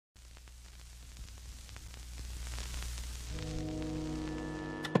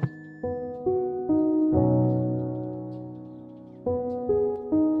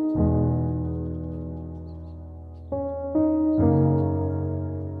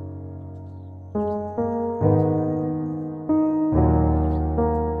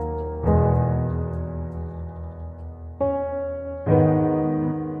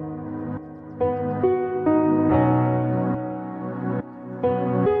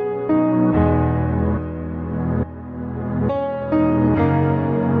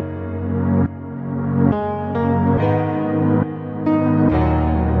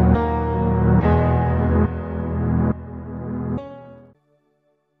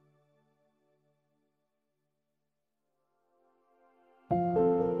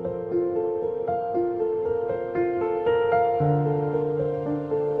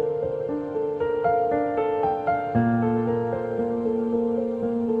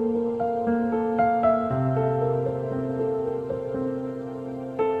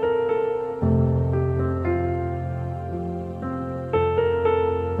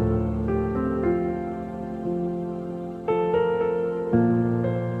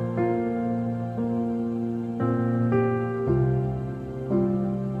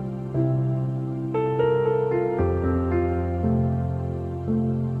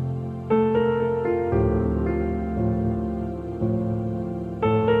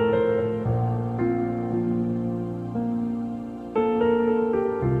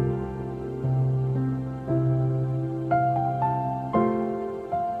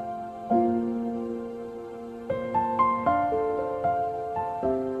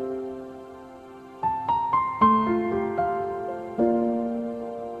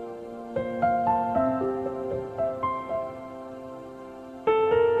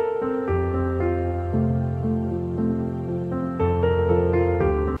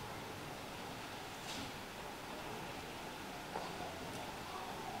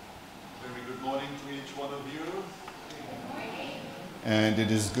And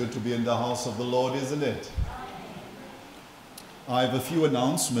it is good to be in the house of the Lord, isn't it? I have a few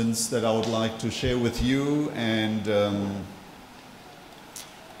announcements that I would like to share with you, and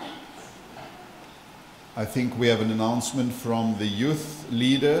I think we have an announcement from the youth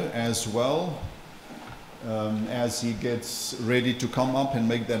leader as well. As he gets ready to come up and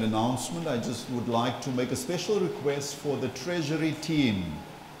make that announcement, I just would like to make a special request for the treasury team.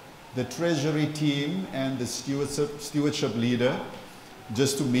 The treasury team and the stewardship leader,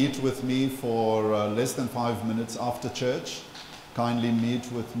 just to meet with me for less than 5 minutes after church. Kindly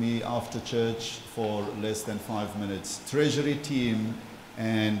meet with me after church for less than 5 minutes. Treasury team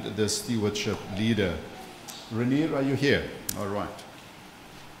and the stewardship leader. Rainier, are you here? All right.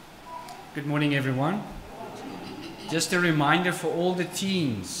 Good morning, everyone. Just a reminder for all the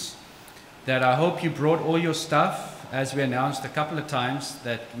teens that I hope you brought all your stuff, as we announced a couple of times,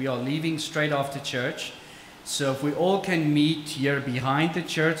 that we are leaving straight after church. So if we all can meet here behind the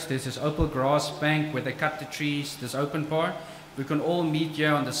church, there's this open grass bank where they cut the trees, this open part. We can all meet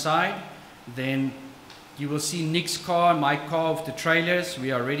here on the side. Then you will see Nick's car and my car with the trailers.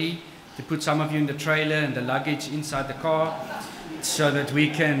 We are ready to put some of you in the trailer and the luggage inside the car so that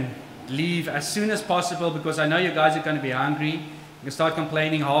we can leave as soon as possible, because I know you guys are going to be hungry. You can start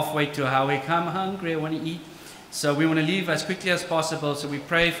complaining halfway to how we come hungry, I want to eat. So we want to leave as quickly as possible. So we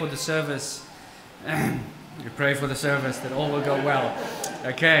pray for the service. We pray for the service that all will go well.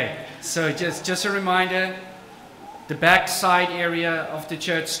 Okay, so just a reminder, the back side area of the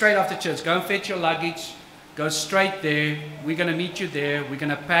church, straight after church, go and fetch your luggage, go straight there. We're going to meet you there. We're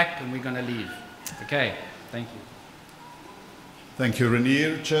going to pack and we're going to leave. Okay, thank you. Thank you,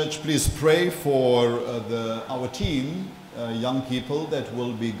 Rainier. Church, please pray for our team, young people that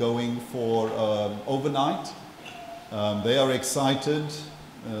will be going for overnight. They are excited.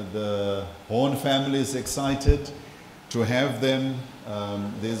 The Horn family is excited to have them.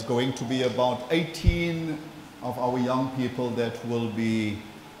 There's going to be about 18 of our young people that will be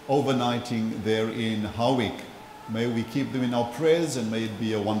overnighting there in Howick. May we keep them in our prayers, and may it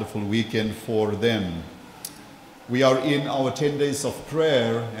be a wonderful weekend for them. We are in our 10 days of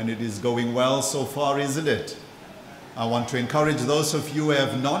prayer, and it is going well so far, isn't it? I want to encourage those of you who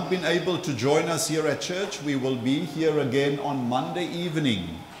have not been able to join us here at church. We will be here again on Monday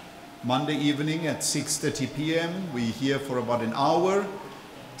evening. Monday evening at 6:30 p.m. We're here for about an hour.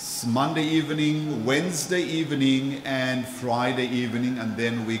 It's Monday evening, Wednesday evening, and Friday evening, and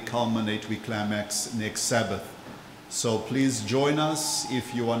then we culminate, we climax next Sabbath. So please join us.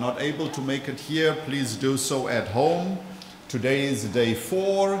 If you are not able to make it here, please do so at home. Today is day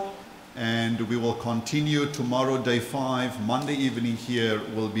 4, and we will continue tomorrow, day 5. Monday evening here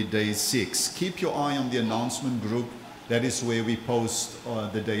will be day 6. Keep your eye on the announcement group. That is where we post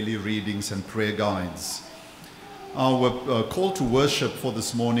the daily readings and prayer guides. Our call to worship for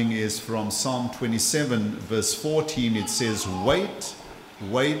this morning is from Psalm 27, verse 14. It says, "Wait,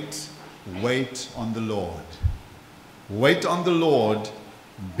 wait, wait on the Lord. Wait on the Lord,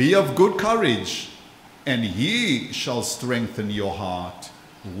 be of good courage, and he shall strengthen your heart.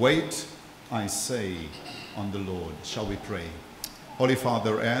 Wait, I say, on the Lord." Shall we pray? Holy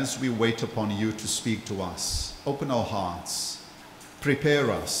Father, as we wait upon you to speak to us, open our hearts,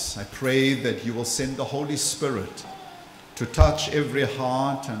 prepare us. I pray that you will send the Holy Spirit to touch every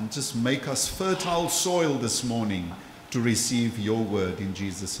heart and just make us fertile soil this morning to receive your word, in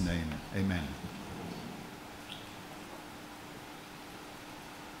Jesus' name. Amen.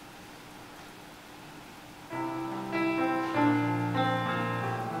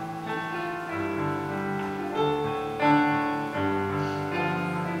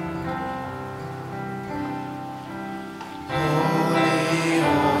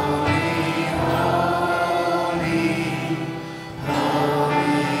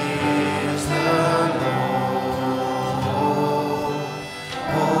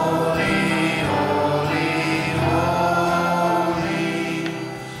 Holy,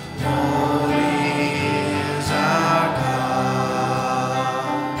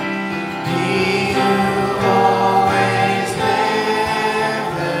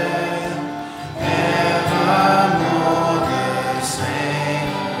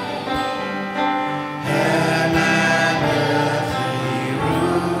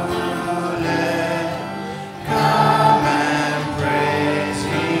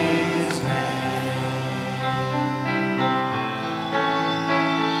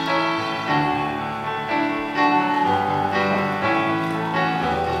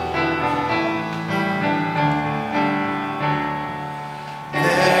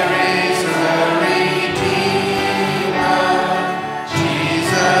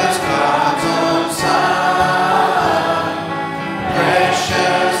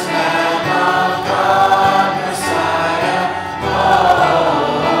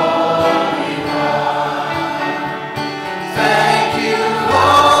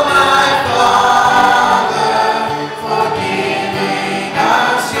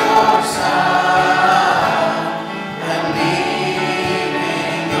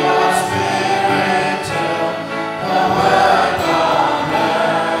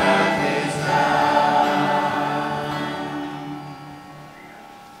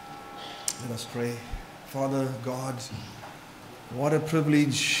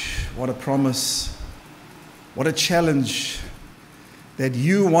 privilege, what a promise, what a challenge that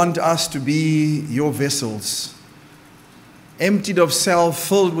you want us to be your vessels, emptied of self,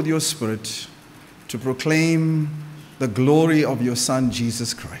 filled with your Spirit, to proclaim the glory of your Son,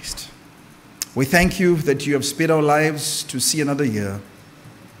 Jesus Christ. We thank you that you have spared our lives to see another year.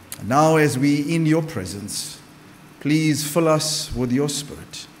 And now, as we in your presence, please fill us with your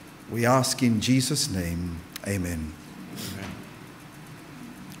Spirit. We ask in Jesus' name, amen. Amen.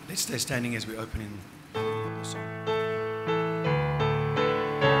 Let's stay standing as we open in the song.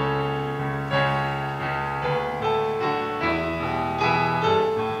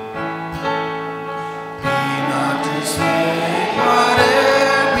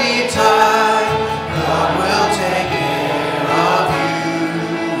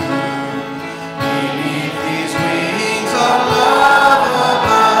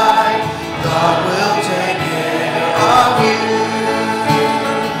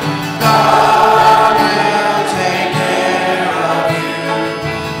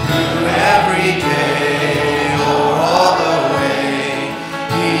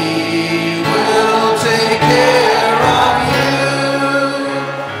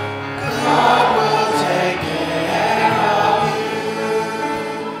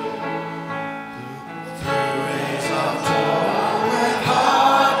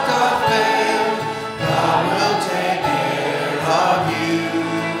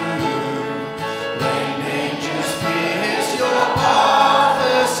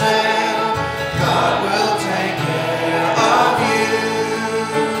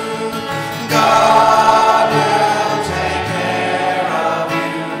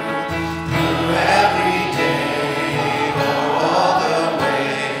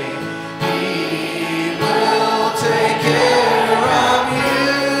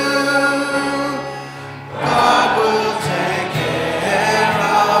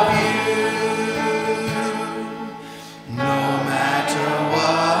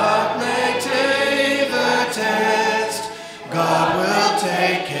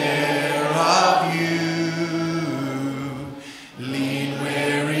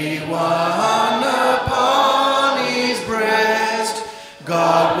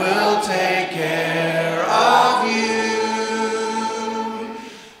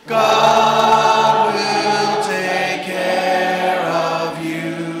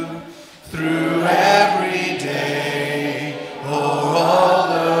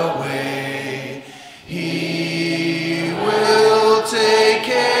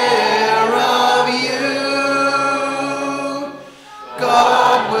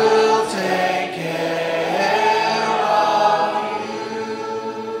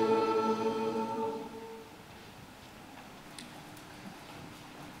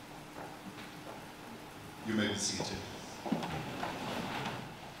 You may be seated.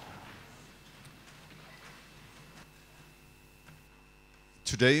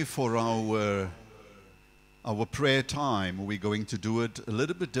 Today for our prayer time, we're going to do it a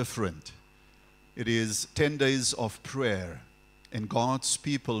little bit different. It is 10 days of prayer, and God's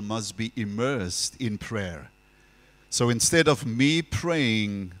people must be immersed in prayer. So instead of me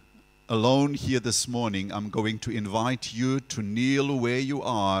praying alone here this morning, I'm going to invite you to kneel where you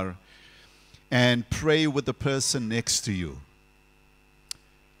are and pray with the person next to you.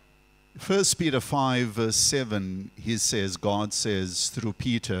 1 Peter 5 verse 7, he says, God says through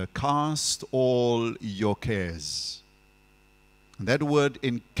Peter, cast all your cares. And that word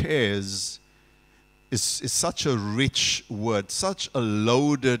in cares is such a rich word, such a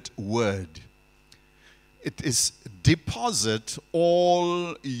loaded word. It is deposit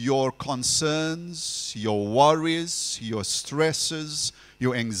all your concerns, your worries, your stresses,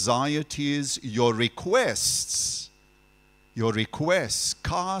 your anxieties, your requests,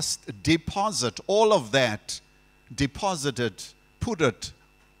 cast, deposit, all of that, deposit it, put it,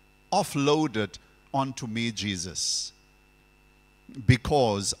 offload it onto me, Jesus,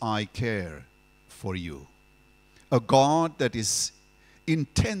 because I care for you. A God that is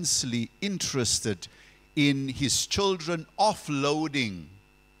intensely interested in his children offloading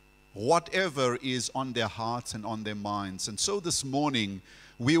whatever is on their hearts and on their minds. And so this morning,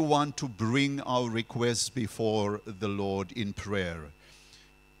 we want to bring our requests before the Lord in prayer.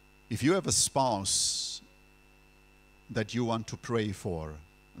 If you have a spouse that you want to pray for,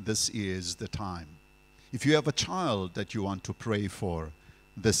 this is the time. If you have a child that you want to pray for,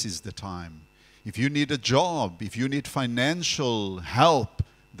 this is the time. If you need a job, if you need financial help,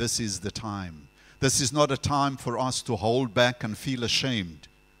 this is the time. This is not a time for us to hold back and feel ashamed.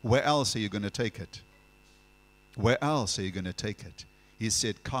 Where else are you going to take it? Where else are you going to take it? He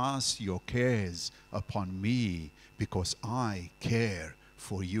said, cast your cares upon me because I care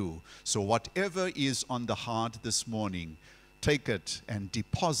for you. So whatever is on the heart this morning, take it and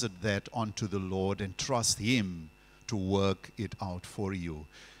deposit that onto the Lord and trust Him to work it out for you.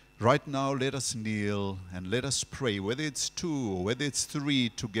 Right now, let us kneel and let us pray, whether it's 2 or whether it's 3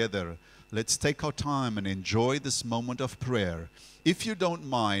 together. Let's take our time and enjoy this moment of prayer. If you don't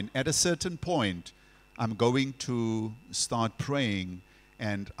mind, at a certain point, I'm going to start praying.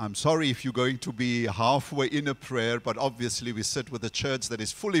 And I'm sorry if you're going to be halfway in a prayer, but obviously we sit with a church that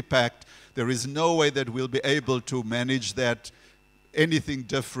is fully packed. There is no way that we'll be able to manage that anything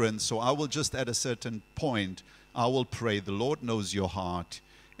different. So I will just at a certain point, I will pray. The Lord knows your heart.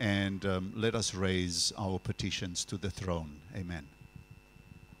 And let us raise our petitions to the throne. Amen.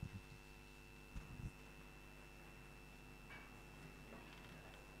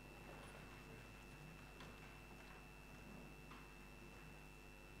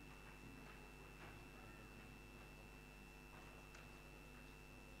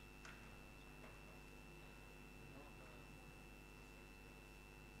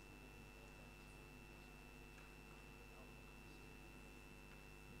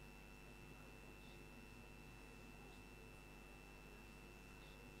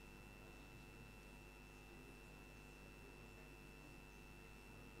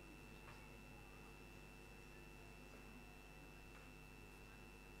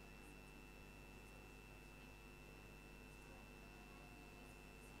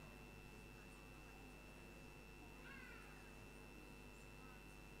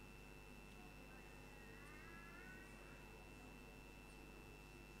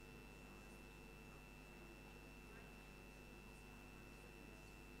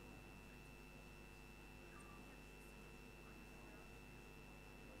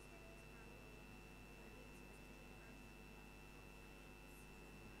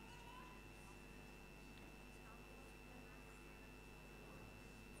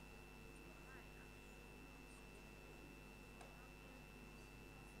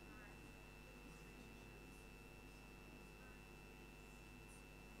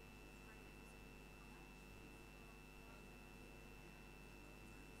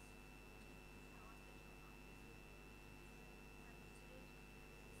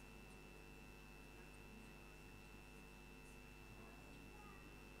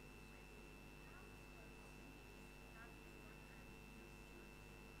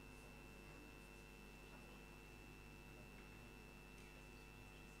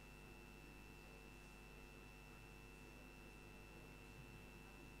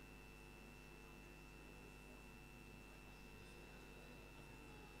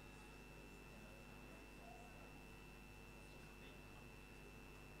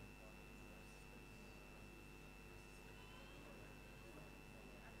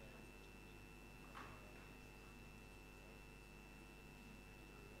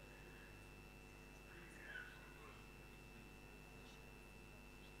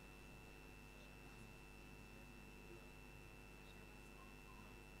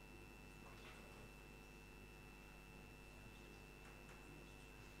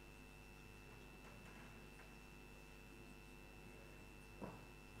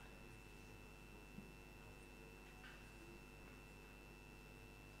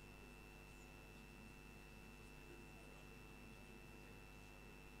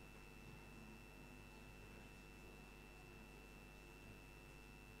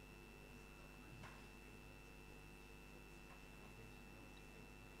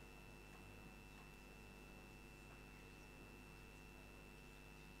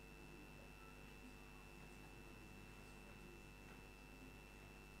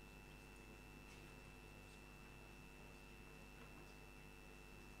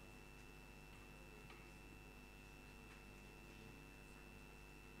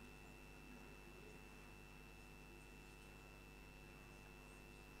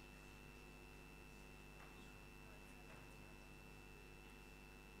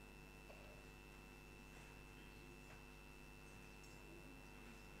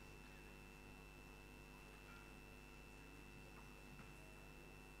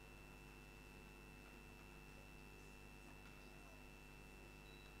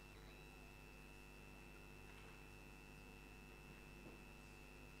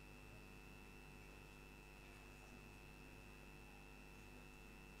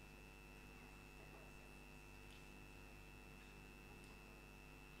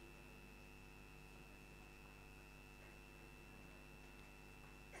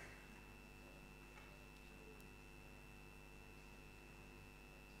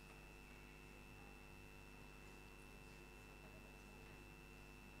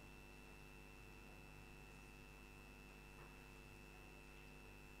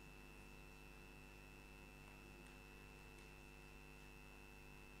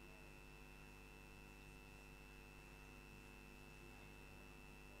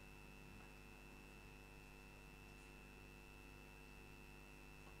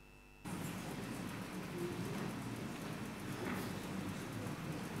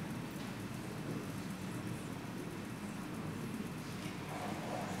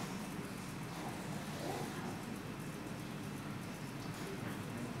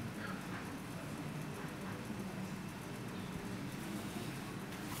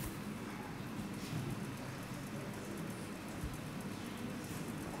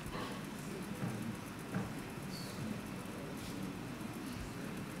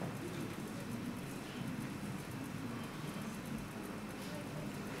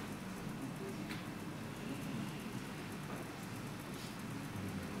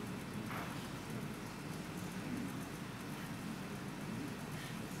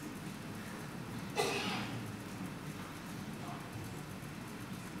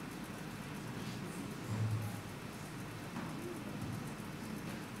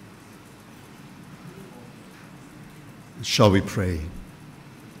 Shall we pray?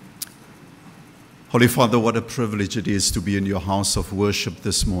 Holy Father, what a privilege it is to be in your house of worship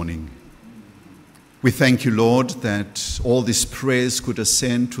this morning. We thank you, Lord, that all these prayers could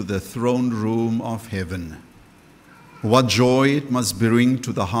ascend to the throne room of heaven. What joy it must bring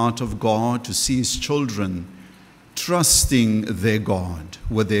to the heart of God to see his children trusting their God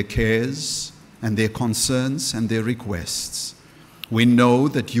with their cares and their concerns and their requests. We know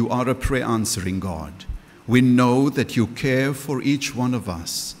that you are a prayer-answering God. We know that you care for each one of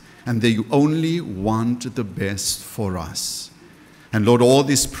us and that you only want the best for us. And Lord, all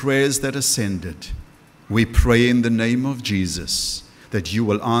these prayers that ascended, we pray in the name of Jesus that you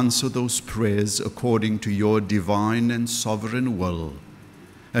will answer those prayers according to your divine and sovereign will.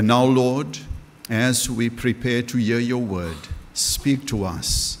 And now, Lord, as we prepare to hear your word, speak to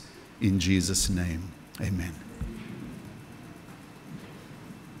us in Jesus' name. Amen.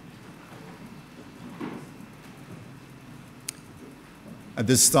 At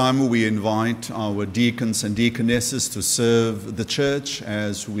this time, we invite our deacons and deaconesses to serve the church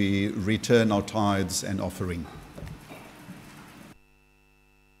as we return our tithes and offering.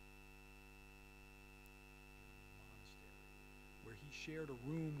 Where he shared a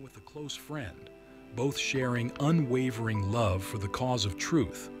room with a close friend, both sharing unwavering love for the cause of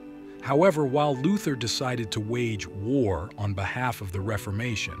truth. However, while Luther decided to wage war on behalf of the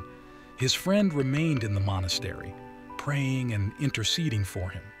Reformation, his friend remained in the monastery, praying and interceding for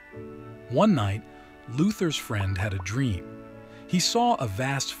him. One night, Luther's friend had a dream. He saw a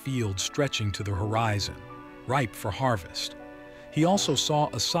vast field stretching to the horizon, ripe for harvest. He also saw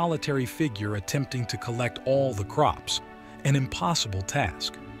a solitary figure attempting to collect all the crops, an impossible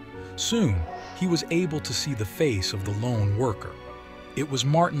task. Soon, he was able to see the face of the lone worker. It was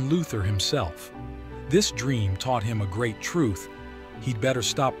Martin Luther himself. This dream taught him a great truth. He'd better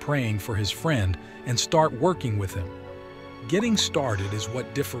stop praying for his friend and start working with him. Getting started is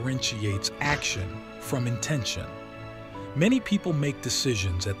what differentiates action from intention. Many people make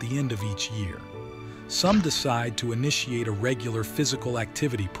decisions at the end of each year. Some decide to initiate a regular physical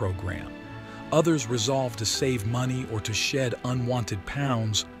activity program. Others resolve to save money or to shed unwanted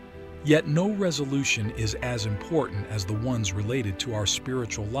pounds. Yet no resolution is as important as the ones related to our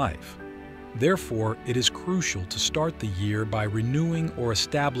spiritual life. Therefore, it is crucial to start the year by renewing or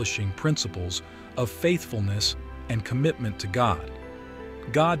establishing principles of faithfulness and commitment to God.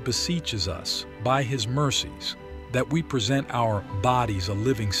 God beseeches us, by his mercies, that we present our bodies a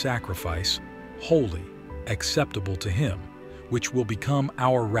living sacrifice, holy, acceptable to him, which will become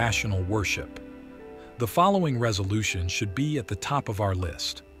our rational worship. The following resolution should be at the top of our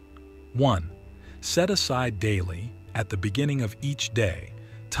list. 1. Set aside daily, at the beginning of each day,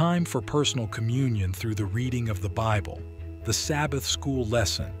 time for personal communion through the reading of the Bible, the Sabbath school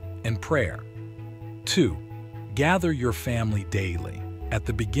lesson, and prayer. 2. Gather your family daily, at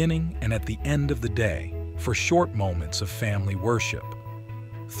the beginning and at the end of the day, for short moments of family worship.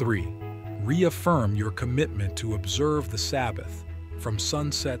 3. Reaffirm your commitment to observe the Sabbath from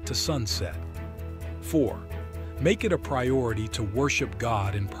sunset to sunset. 4. Make it a priority to worship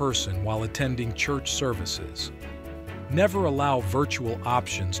God in person while attending church services. Never allow virtual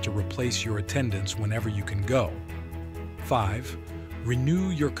options to replace your attendance whenever you can go. 5. Renew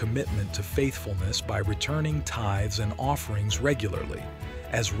your commitment to faithfulness by returning tithes and offerings regularly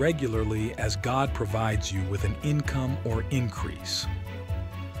as God provides you with an income or increase.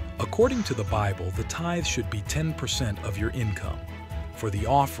 According to the Bible, the tithe should be 10% of your income. For the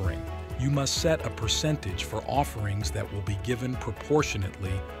offering, you must set a percentage for offerings that will be given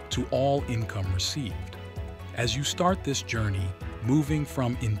proportionately to all income received. As you start this journey, moving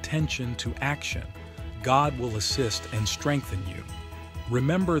from intention to action, God will assist and strengthen you.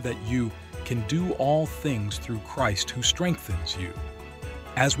 Remember that you can do all things through Christ who strengthens you.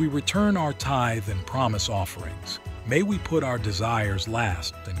 As we return our tithe and promise offerings, may we put our desires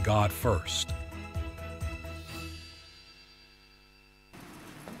last and God first.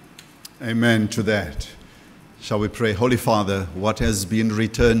 Amen to that. Shall we pray? Holy Father, what has been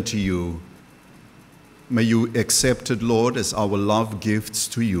returned to you, may you accept it, Lord, as our love gifts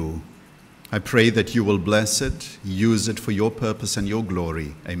to you. I pray that you will bless it, use it for your purpose and your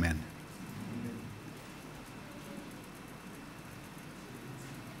glory. Amen.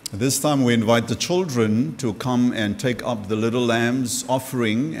 At this time, we invite the children to come and take up the little lamb's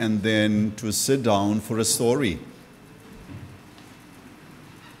offering and then to sit down for a story.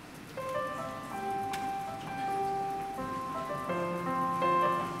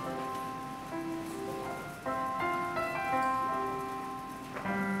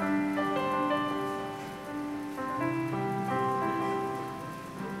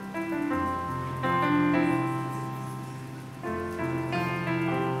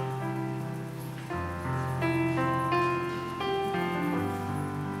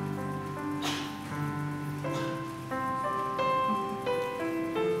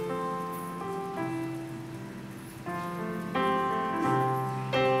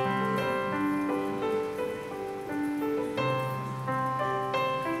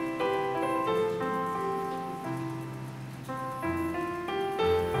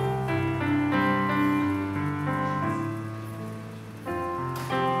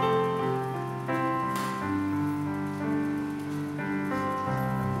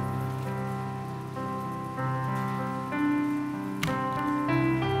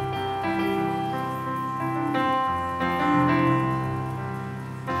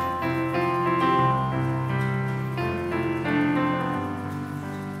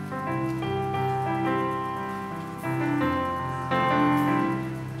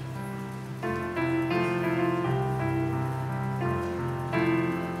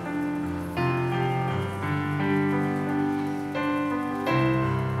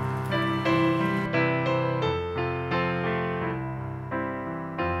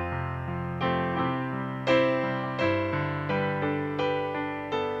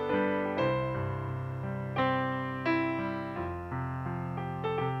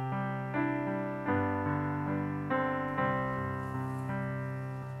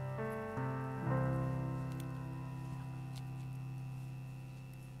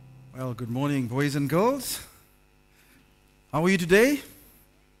 Well, good morning, boys and girls. How are you today?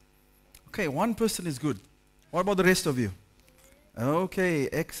 Okay, one person is good. What about the rest of you? Okay,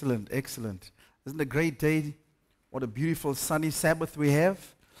 excellent, excellent. Isn't it a great day? What a beautiful sunny Sabbath we have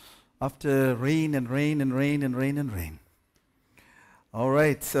after rain and rain and rain and rain and rain. All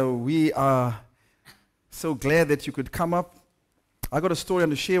right, so we are so glad that you could come up. I got a story I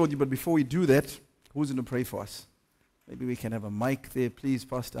want to share with you, but before we do that, who's going to pray for us? Maybe we can have a mic there, please,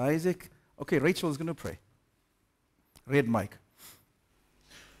 Pastor Isaac. Okay, Rachel is going to pray. Red mic.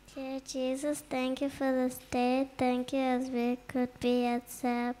 Dear Jesus, thank you for this day. Thank you as we could be at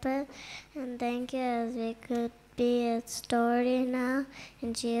Sabbath. And thank you as we could be at Story now.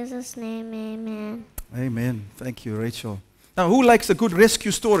 In Jesus' name, amen. Amen. Thank you, Rachel. Now, who likes a good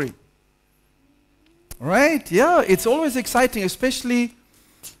rescue story? Right? Yeah, it's always exciting, especially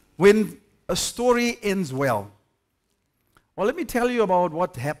when a story ends well. Well, let me tell you about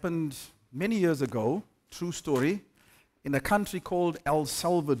what happened many years ago, true story, in a country called El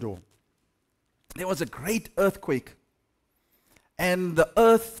Salvador. There was a great earthquake, and the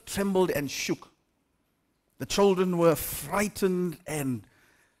earth trembled and shook. The children were frightened and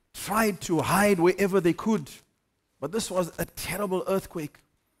tried to hide wherever they could. But this was a terrible earthquake.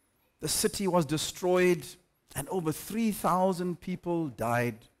 The city was destroyed, and over 3,000 people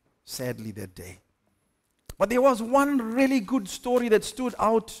died, sadly, that day. But there was one really good story that stood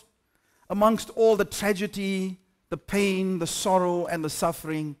out amongst all the tragedy, the pain, the sorrow, and the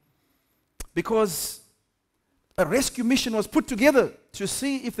suffering, because a rescue mission was put together to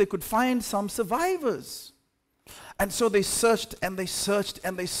see if they could find some survivors. And so they searched and they searched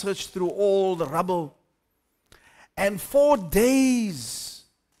and they searched through all the rubble. And 4 days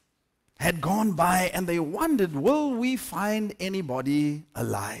had gone by, and they wondered, will we find anybody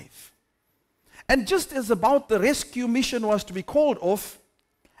alive? And just as about the rescue mission was to be called off,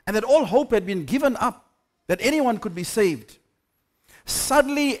 and that all hope had been given up, that anyone could be saved,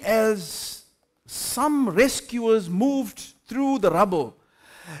 suddenly as some rescuers moved through the rubble,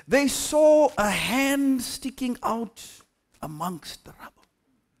 they saw a hand sticking out amongst the rubble.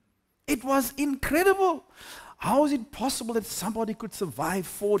 It was incredible. How is it possible that somebody could survive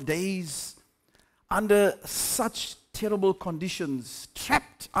 4 days under such terrible conditions,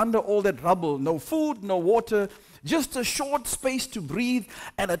 trapped under all that rubble, no food, no water, just a short space to breathe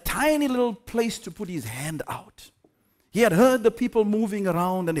and a tiny little place to put his hand out? He had heard the people moving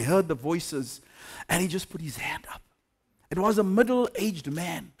around and he heard the voices, and he just put his hand up. It was a middle-aged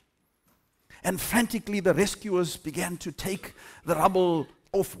man. And frantically the rescuers began to take the rubble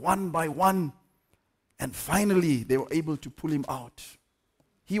off one by one, and finally they were able to pull him out.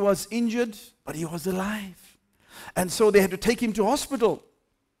 He was injured, but he was alive. And so they had to take him to hospital.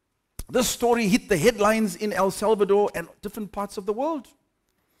 This story hit the headlines in El Salvador and different parts of the world.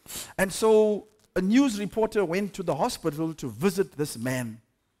 And so a news reporter went to the hospital to visit this man.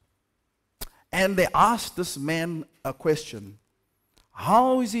 And they asked this man a question.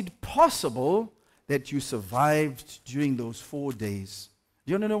 How is it possible that you survived during those 4 days?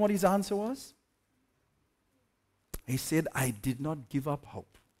 Do you want to know what his answer was? He said, I did not give up hope.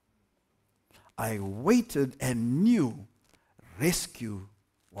 I waited and knew rescue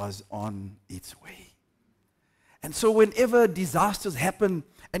was on its way. And so whenever disasters happen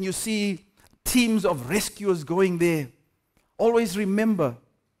and you see teams of rescuers going there, always remember,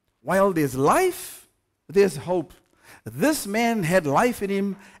 while there's life, there's hope. This man had life in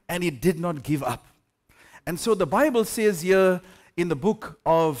him and he did not give up. And so the Bible says here in the book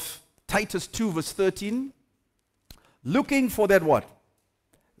of Titus 2 verse 13, looking for that what?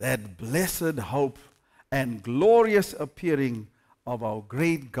 That blessed hope and glorious appearing of our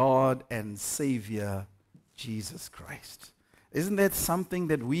great God and Savior, Jesus Christ. Isn't that something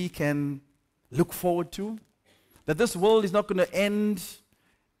that we can look forward to? That this world is not going to end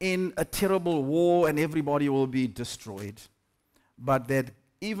in a terrible war and everybody will be destroyed. But that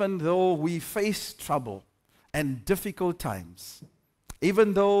even though we face trouble and difficult times,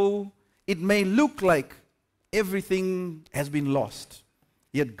 even though it may look like everything has been lost,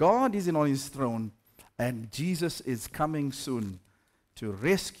 yet God is on his throne and Jesus is coming soon to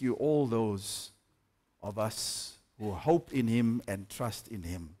rescue all those of us who hope in him and trust in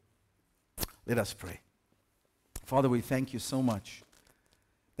him. Let us pray. Father, we thank you so much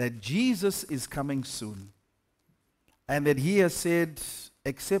that Jesus is coming soon and that he has said,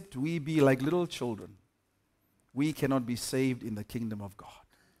 except we be like little children, we cannot be saved in the kingdom of God.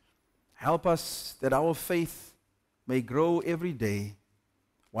 Help us that our faith may grow every day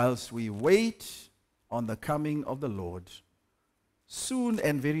whilst we wait on the coming of the Lord. Soon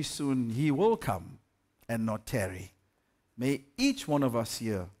and very soon he will come and not tarry. May each one of us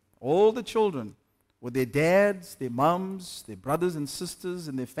here all the children, with their dads, their mums, their brothers and sisters,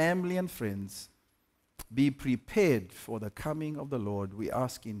 and their family and friends, be prepared for the coming of the Lord. We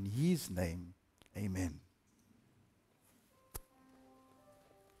ask in His name. Amen.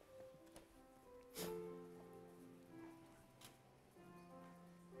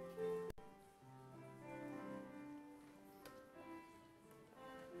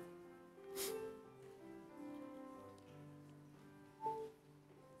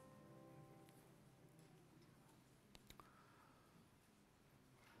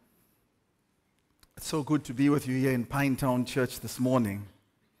 It's so good to be with you here in Pinetown Church this morning.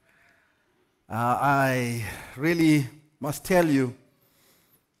 I really must tell you,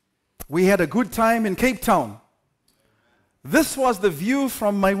 we had a good time in Cape Town. This was the view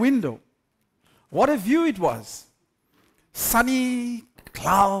from my window. What a view it was. Sunny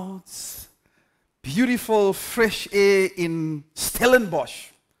clouds, beautiful fresh air in Stellenbosch.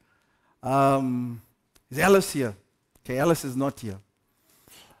 Is Alice here? Okay, Alice is not here.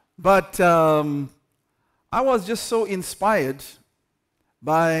 But I was just so inspired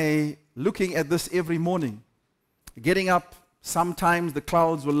by looking at this every morning. Getting up, sometimes the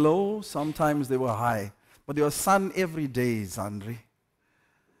clouds were low, sometimes they were high. But there was sun every day, Zandri.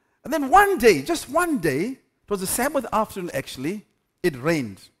 And then one day, just one day, it was a Sabbath afternoon actually, it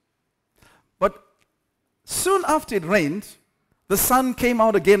rained. But soon after it rained, the sun came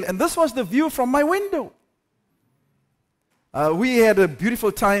out again, and this was the view from my window. We had a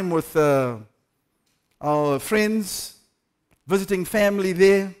beautiful time with our friends, visiting family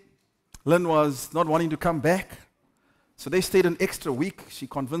there. Lynn was not wanting to come back, so they stayed an extra week. She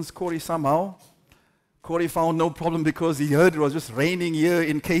convinced Corey somehow. Corey found no problem because he heard it was just raining here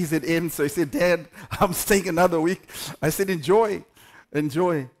in KZN, so he said, Dad, I'm staying another week. I said, enjoy.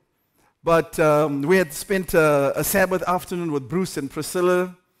 But we had spent a Sabbath afternoon with Bruce and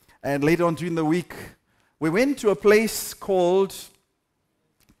Priscilla, and later on during the week, we went to a place called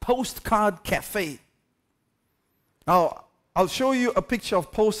Postcard Cafe. Now, I'll show you a picture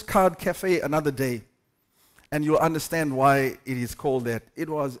of Postcard Cafe another day, and you'll understand why it is called that. It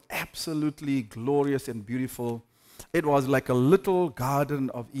was absolutely glorious and beautiful. It was like a little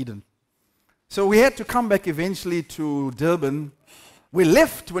Garden of Eden. So we had to come back eventually to Durban. We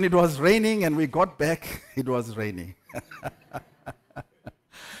left when it was raining, and we got back, it was raining.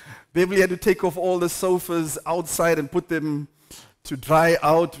 Beverly had to take off all the sofas outside and put them to dry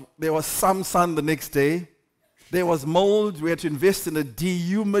out. There was some sun the next day. There was mold. We had to invest in a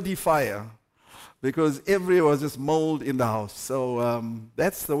dehumidifier because everywhere was just mold in the house. So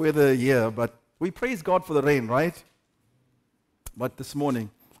that's the weather here. But we praise God for the rain, right? But this morning,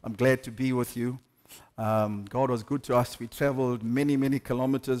 I'm glad to be with you. God was good to us. We traveled many, many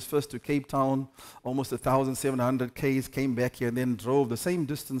kilometers, first to Cape Town, almost 1,700 Ks, came back here, and then drove the same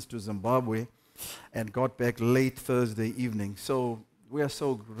distance to Zimbabwe and got back late Thursday evening. So we are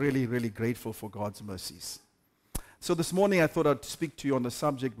so really, really grateful for God's mercies. So this morning I thought I'd speak to you on the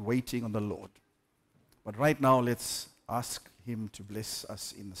subject, waiting on the Lord. But right now, let's ask Him to bless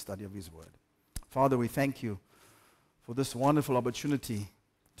us in the study of His Word. Father, we thank you for this wonderful opportunity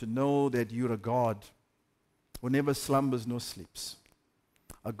to know that you're a God who never slumbers nor sleeps.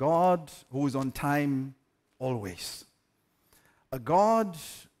 A God who is on time always. A God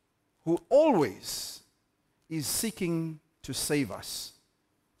who always is seeking to save us,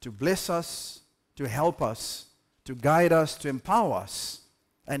 to bless us, to help us, to guide us, to empower us,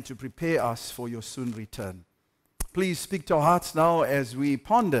 and to prepare us for your soon return. Please speak to our hearts now as we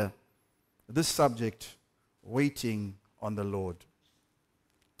ponder this subject, waiting on the Lord.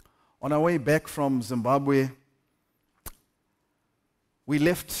 On our way back from Zimbabwe, we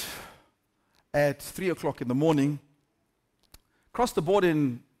left at 3 o'clock in the morning, crossed the border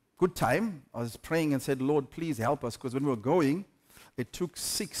in good time. I was praying and said, Lord, please help us, because when we were going, it took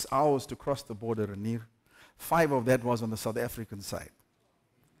 6 hours to cross the border, Ranir. 5 of that was on the South African side.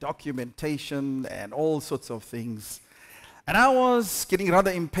 Documentation and all sorts of things. And I was getting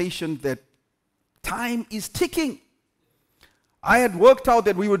rather impatient that time is ticking. I had worked out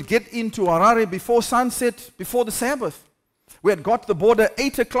that we would get into Harare before sunset, before the Sabbath. We had got the border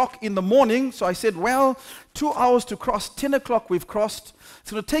 8 o'clock in the morning, so I said, well, 2 hours to cross, 10 o'clock we've crossed. It's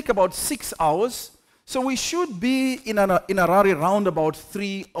going to take about 6 hours, so we should be in Harare around about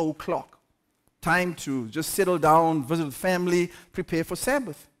 3 o'clock. Time to just settle down, visit with family, prepare for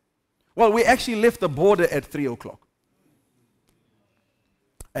Sabbath. Well, we actually left the border at 3 o'clock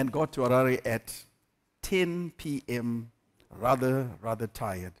and got to Harare at 10 p.m., rather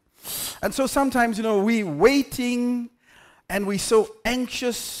tired. And so sometimes, we waiting and we're so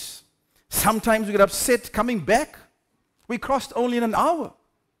anxious. Sometimes we get upset coming back. We crossed only in an hour.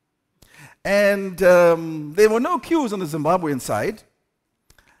 And there were no queues on the Zimbabwean side.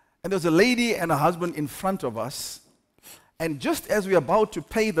 And there was a lady and a husband in front of us. And just as we were about to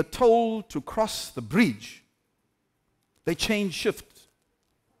pay the toll to cross the bridge, they changed shift.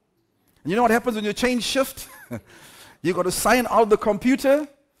 And you know what happens when you change shift? You got to sign out the computer,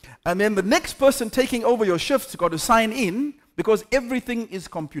 and then the next person taking over your shift got to sign in, because everything is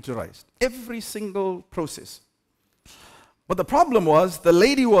computerized. Every single process. But the problem was, the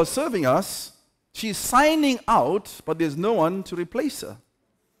lady who was serving us, she's signing out, but there's no one to replace her.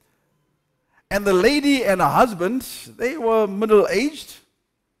 And the lady and her husband, they were middle-aged.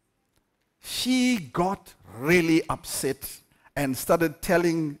 She got really upset and started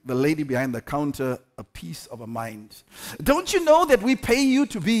telling the lady behind the counter a piece of her mind. Don't you know that we pay you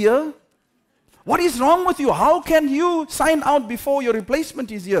to be here? What is wrong with you? How can you sign out before your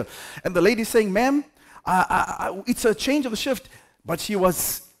replacement is here? And the lady saying, ma'am, it's a change of the shift. But she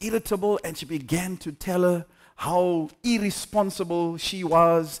was irritable, and she began to tell her how irresponsible she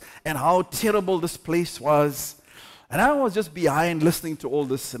was and how terrible this place was. And I was just behind listening to all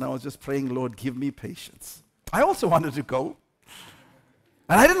this, and I was just praying, Lord, give me patience. I also wanted to go.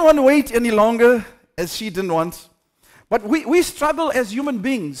 And I didn't want to wait any longer, as she didn't want. But we struggle as human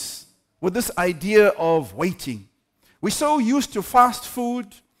beings with this idea of waiting. We're so used to fast food.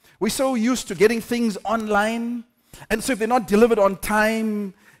 We're so used to getting things online. And so if they're not delivered on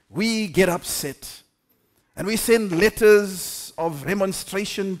time, we get upset. And we send letters of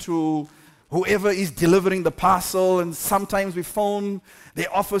remonstration to whoever is delivering the parcel. And sometimes we phone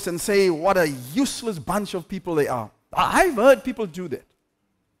their office and say, what a useless bunch of people they are. I've heard people do that.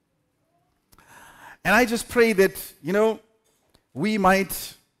 And I just pray that, we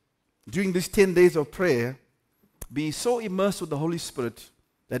might, during these 10 days of prayer, be so immersed with the Holy Spirit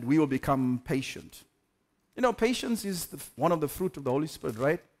that we will become patient. Patience is one of the fruit of the Holy Spirit,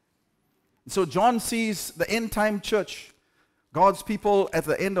 right? So John sees the end time church, God's people at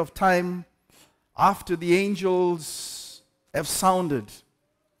the end of time, after the angels have sounded.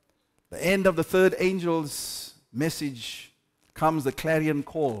 The end of the third angel's message comes the clarion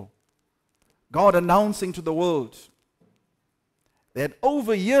call. God announcing to the world that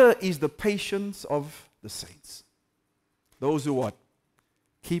over here is the patience of the saints. Those who what?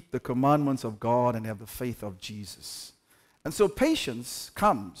 Keep the commandments of God and have the faith of Jesus. And so patience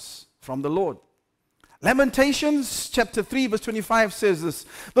comes from the Lord. Lamentations chapter 3 verse 25 says this.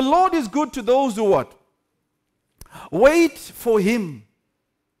 The Lord is good to those who what? Wait for Him,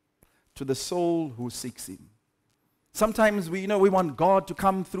 to the soul who seeks Him. Sometimes we want God to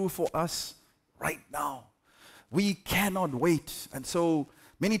come through for us right now. We cannot wait. And so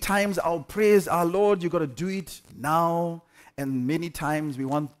many times our prayers are, Lord, you got to do it now. And many times we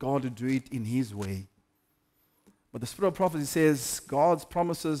want God to do it in His way. But the Spirit of prophecy says God's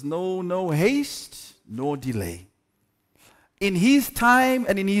promises know no haste, nor delay. In His time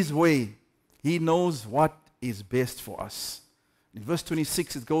and in His way, He knows what is best for us. In verse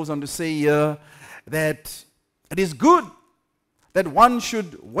 26, it goes on to say here that it is good that one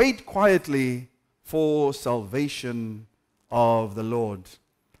should wait quietly for salvation of the Lord.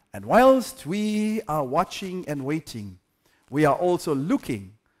 And whilst we are watching and waiting, we are also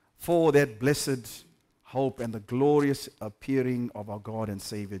looking for that blessed hope and the glorious appearing of our God and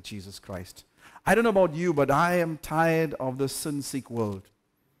Savior, Jesus Christ. I don't know about you, but I am tired of the sin-sick world.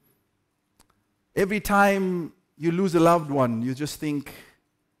 Every time you lose a loved one, you just think,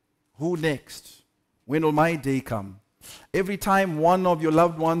 who next? When will my day come? Every time one of your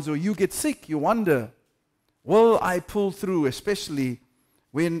loved ones or you get sick, you wonder, will I pull through, especially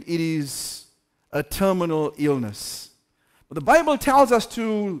when it is a terminal illness? But the Bible tells us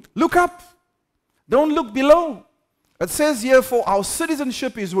to look up. Don't look below. It says here, for our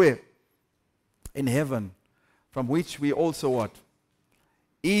citizenship is where? In heaven, from which we also what?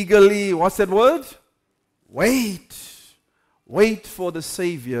 Eagerly, what's that word? Wait. Wait for the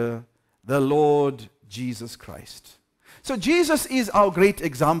Savior, the Lord Jesus Christ. So Jesus is our great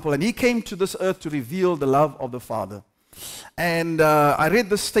example, and He came to this earth to reveal the love of the Father. And I read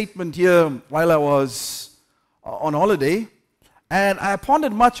this statement here while I was on holiday, and I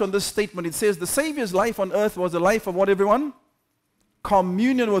pondered much on this statement. It says, the Savior's life on earth was a life of what, everyone?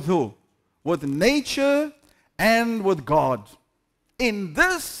 Communion with who? With nature and with God. In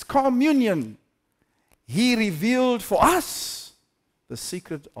this communion, He revealed for us the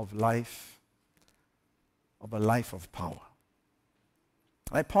secret of life, of a life of power.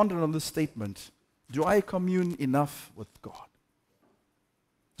 I pondered on this statement. Do I commune enough with God?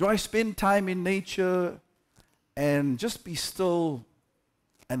 Do I spend time in nature and just be still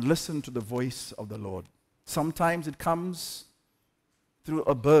and listen to the voice of the Lord? Sometimes it comes through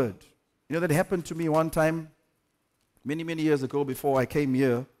a bird You know, that happened to me one time, many, many years ago before I came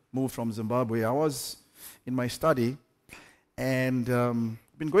here, moved from Zimbabwe. I was in my study and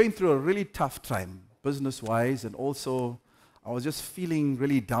been going through a really tough time, business-wise, and also I was just feeling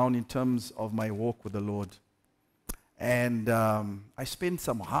really down in terms of my walk with the Lord. And I spent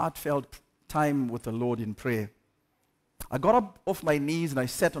some heartfelt time with the Lord in prayer. I got up off my knees and I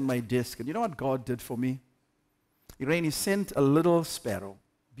sat on my desk, and you know what God did for me? He sent a little sparrow,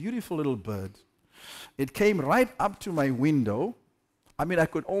 beautiful little bird. It came right up to my window. I mean, I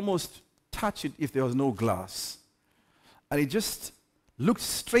could almost touch it if there was no glass. And it just looked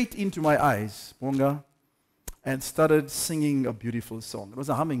straight into my eyes, Bonga, and started singing a beautiful song. It was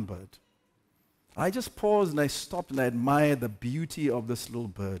a hummingbird. I just paused and I stopped and I admired the beauty of this little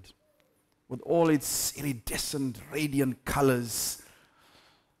bird with all its iridescent, radiant colors.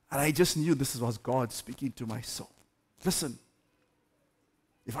 And I just knew this was God speaking to my soul. Listen,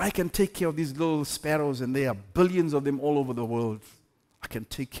 if I can take care of these little sparrows, and there are billions of them all over the world, I can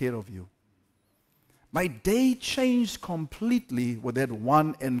take care of you. My day changed completely with that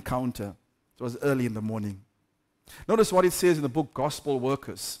one encounter. It was early in the morning. Notice what it says in the book Gospel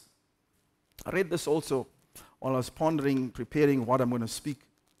Workers. I read this also while I was pondering, preparing what I'm going to speak.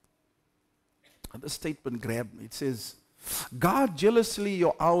 And this statement grabbed me. It says, guard jealously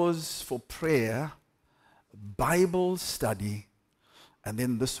your hours for prayer, Bible study, and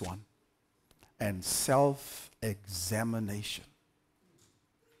then this one, and self-examination.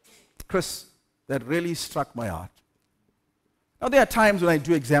 Chris, that really struck my heart. Now, there are times when I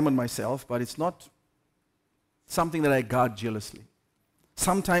do examine myself, but it's not something that I guard jealously.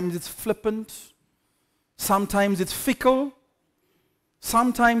 Sometimes it's flippant. Sometimes it's fickle.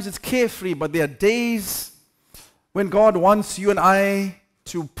 Sometimes it's carefree, but there are days when God wants you and I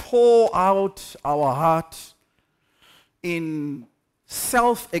to pour out our heart in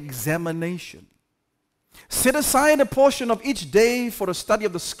self-examination. Set aside a portion of each day for a study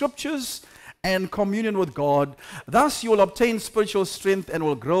of the scriptures and communion with God. Thus you will obtain spiritual strength and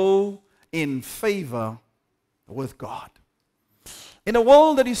will grow in favor with God. In a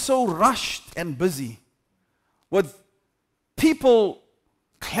world that is so rushed and busy, with people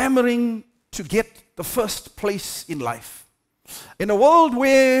clamoring to get the first place in life, in a world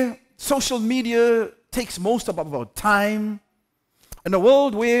where social media takes most of our time, in a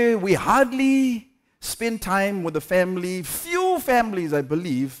world where we hardly spend time with the family, few families, I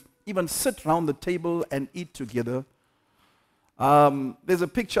believe, even sit around the table and eat together. There's a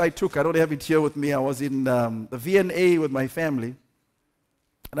picture I took. I don't have it here with me. I was in the V&A with my family,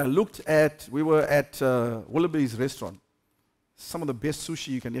 and I looked at, we were at Willoughby's restaurant. Some of the best sushi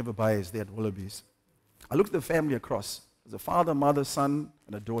you can ever buy is there at Willoughby's. I looked at the family across. There's a father, mother, son,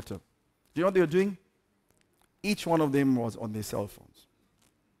 and a daughter. Do you know what they were doing? Each one of them was on their cell phones.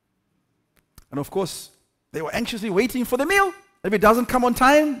 And of course, they were anxiously waiting for the meal. If it doesn't come on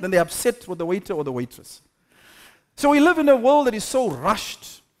time, then they're upset with the waiter or the waitress. So we live in a world that is so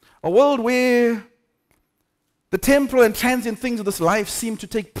rushed, a world where the temporal and transient things of this life seem to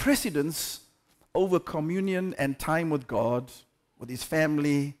take precedence over communion and time with God, with His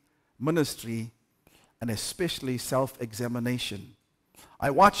family, ministry, and especially self-examination. I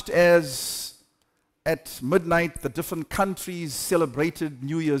watched as at midnight the different countries celebrated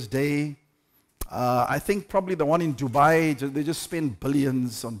New Year's Day. I think probably the one in Dubai, they just spend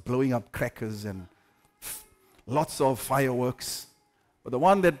billions on blowing up crackers and lots of fireworks. But the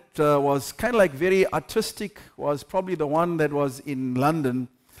one that was kind of like very artistic was probably the one that was in London,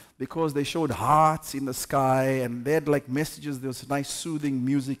 because they showed hearts in the sky and they had like messages. There was nice soothing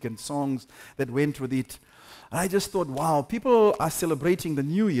music and songs that went with it. And I just thought, wow, people are celebrating the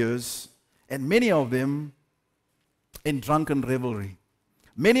New Year's, and many of them in drunken revelry.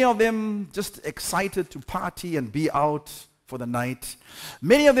 Many of them just excited to party and be out for the night.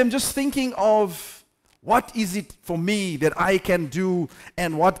 Many of them just thinking of, what is it for me that I can do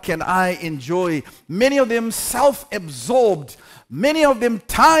and what can I enjoy? Many of them self-absorbed. Many of them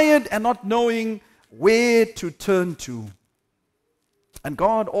tired and not knowing where to turn to. And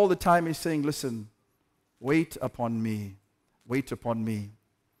God all the time is saying, listen, wait upon me. Wait upon me.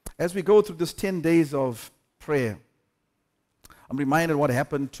 As we go through this 10 days of prayer, I'm reminded what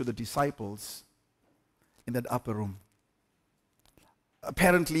happened to the disciples in that upper room.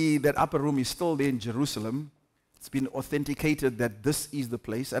 Apparently, that upper room is still there in Jerusalem. It's been authenticated that this is the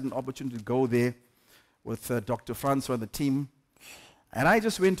place. I had an opportunity to go there with Dr. Francois and the team. And I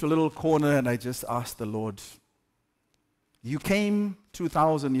just went to a little corner and I just asked the Lord, you came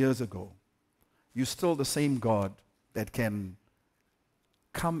 2,000 years ago. You're still the same God that can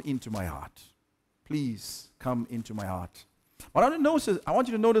come into my heart. Please come into my heart. But I want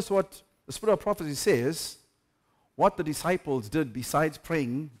you to notice what the spirit of prophecy says what the disciples did besides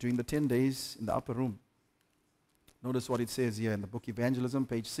praying during the 10 days in the upper room. Notice what it says here in the book Evangelism,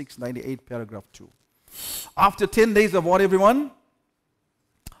 page 698, paragraph 2. After 10 days of what, everyone?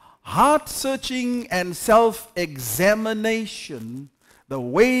 Heart-searching and self-examination, the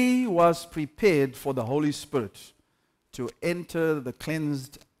way was prepared for the Holy Spirit to enter the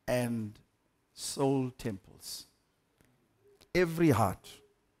cleansed and soul temples. Every heart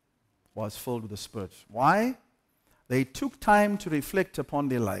was filled with the Spirit. Why? They took time to reflect upon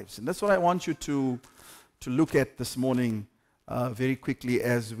their lives. And that's what I want you to look at this morning very quickly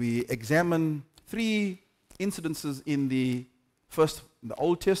as we examine 3 incidences in the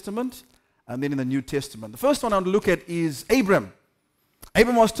Old Testament and then in the New Testament. The first one I want to look at is Abram.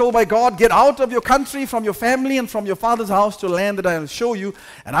 Abram was told by God, get out of your country, from your family, and from your father's house to a land that I will show you,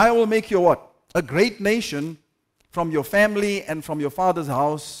 and I will make you what? A great nation from your family and from your father's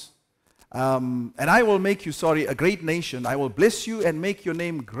house. And I will make you, a great nation. I will bless you and make your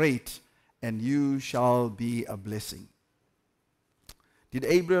name great, and you shall be a blessing. Did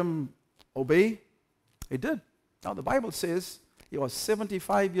Abram obey? He did. Now the Bible says he was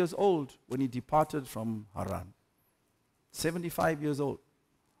 75 years old when he departed from Haran. 75 years old.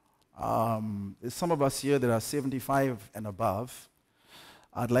 There's some of us here that are 75 and above.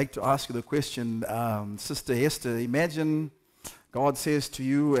 I'd like to ask you the question, Sister Esther, imagine God says to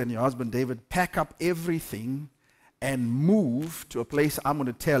you and your husband David, pack up everything and move to a place I'm going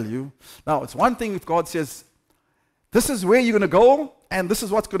to tell you. Now, it's one thing if God says, this is where you're going to go, and this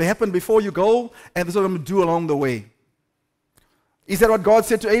is what's going to happen before you go, and this is what I'm going to do along the way. Is that what God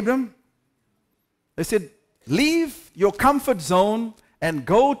said to Abram? They said, leave your comfort zone and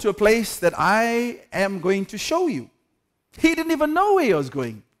go to a place that I am going to show you. He didn't even know where he was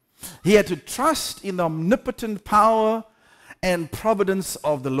going. He had to trust in the omnipotent power and providence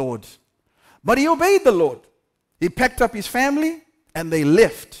of the Lord. But he obeyed the Lord. He packed up his family and they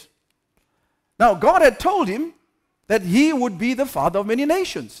left. Now, God had told him that he would be the father of many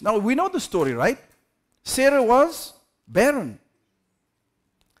nations. Now, we know the story, right? Sarah was barren.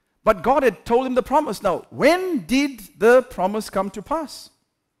 But God had told him the promise. Now, when did the promise come to pass?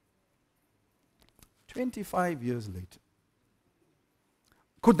 25 years later.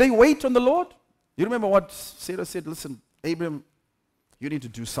 Could they wait on the Lord? You remember what Sarah said? Listen, Abram, you need to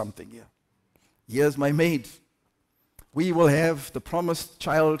do something here. Here's my maid. We will have the promised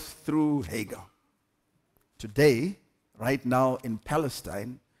child through Hagar. Today, right now in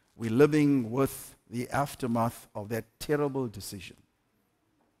Palestine, we're living with the aftermath of that terrible decision.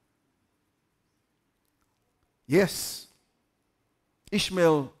 Yes,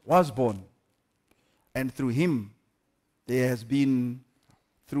 Ishmael was born, and through him, there has been,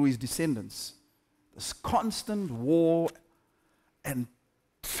 through his descendants, this constant war and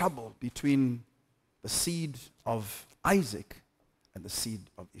trouble between the seed of Isaac and the seed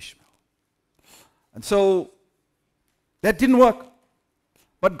of Ishmael. And so, that didn't work.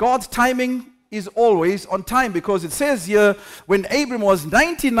 But God's timing is always on time, because it says here, when Abram was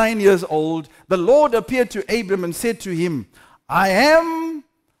 99 years old, the Lord appeared to Abram and said to him, I am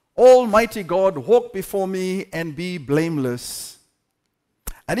Almighty God, walk before me and be blameless.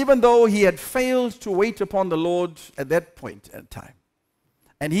 And even though he had failed to wait upon the Lord at that point in time,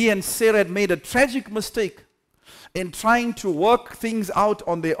 and he and Sarah had made a tragic mistake in trying to work things out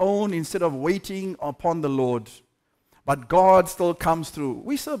on their own instead of waiting upon the Lord, but God still comes through.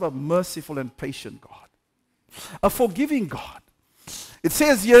 We serve a merciful and patient God, a forgiving God. It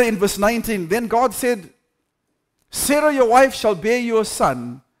says here in verse 19, then God said, Sarah your wife shall bear you a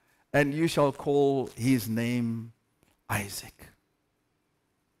son, and you shall call his name Isaac.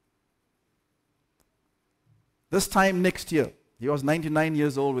 This time next year, he was 99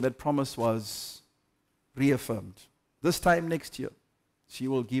 years old when that promise was reaffirmed. This time next year, she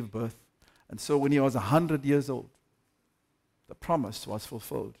will give birth. And so when he was 100 years old, the promise was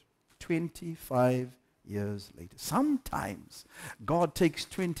fulfilled 25 years later. Sometimes God takes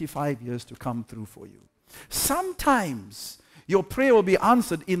 25 years to come through for you. Sometimes your prayer will be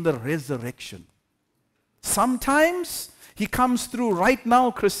answered in the resurrection. Sometimes he comes through right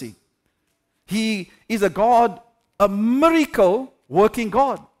now, Chrissy. He is a God, a miracle working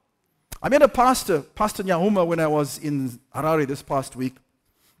God. I met a pastor, Pastor Nyahuma, when I was in Harare this past week.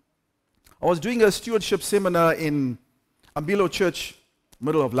 I was doing a stewardship seminar in Ambilo Church,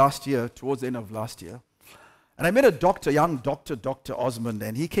 middle of last year, towards the end of last year. And I met a doctor, young doctor, Dr. Osmond,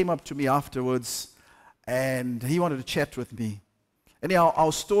 and he came up to me afterwards and he wanted to chat with me. Anyhow,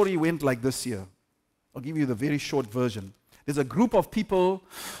 our story went like this here. I'll give you the very short version. There's a group of people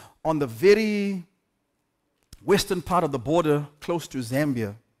on the very western part of the border, close to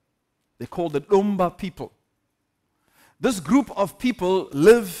Zambia. They're called the Domba people. This group of people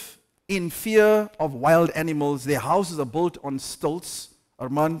live in fear of wild animals. Their houses are built on stilts,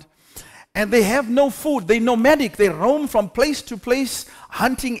 Armand, and they have no food. They're nomadic. They roam from place to place,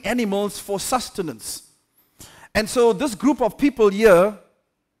 hunting animals for sustenance. And so this group of people here,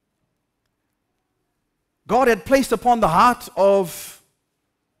 God had placed upon the heart of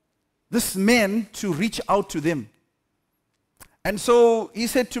this man to reach out to them. And so he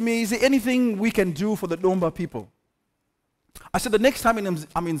said to me, is there anything we can do for the Domba people? I said, the next time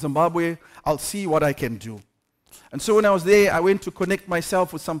I'm in Zimbabwe, I'll see what I can do. And so when I was there, I went to connect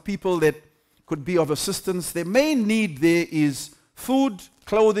myself with some people that could be of assistance. Their main need there is food,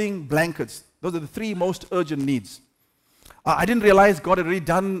 clothing, blankets. Those are the three most urgent needs. I didn't realize God had already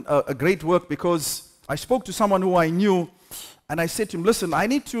done a great work, because I spoke to someone who I knew, and I said to him, listen, I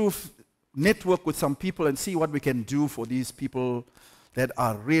need to network with some people and see what we can do for these people that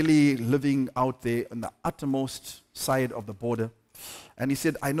are really living out there on the uttermost side of the border. And he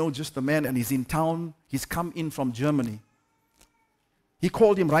said, I know just the man, and he's in town. He's come in from Germany. He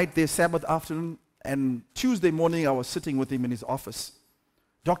called him right there Sabbath afternoon, and Tuesday morning I was sitting with him in his office.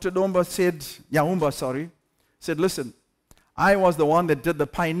 Dr. Yaumba said, listen, I was the one that did the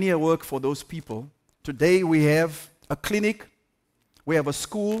pioneer work for those people. Today we have a clinic, we have a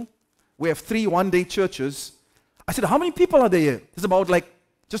school, we have 3 one-day churches. I said, how many people are there here? There's about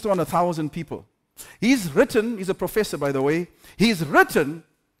just around 1,000 people. He's a professor by the way, he's written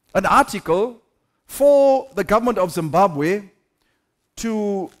an article for the government of Zimbabwe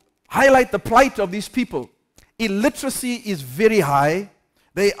to highlight the plight of these people. Illiteracy is very high,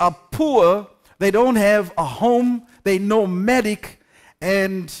 they are poor, they don't have a home, they're nomadic,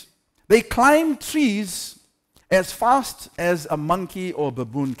 and they climb trees as fast as a monkey or a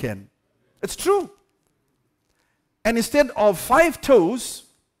baboon can. It's true. And instead of 5 toes,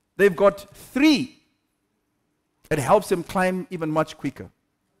 they've got 3. It helps them climb even much quicker.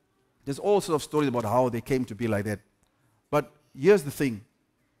 There's all sorts of stories about how they came to be like that. But here's the thing.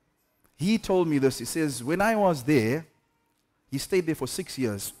 He told me this. He says, when I was there, he stayed there for 6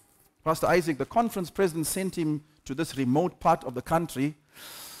 years. Pastor Isaac, the conference president, sent him to this remote part of the country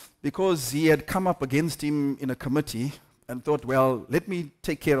because he had come up against him in a committee and thought, well, let me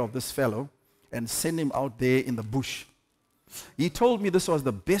take care of this fellow and send him out there in the bush. He told me this was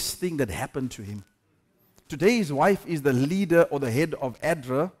the best thing that happened to him. Today his wife is the leader or the head of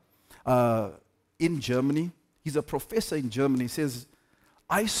ADRA in Germany. He's a professor in Germany. He says,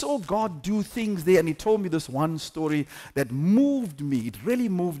 I saw God do things there, and he told me this one story that moved me. It really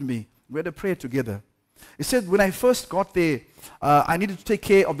moved me. We had a prayer together. He said, when I first got there, I needed to take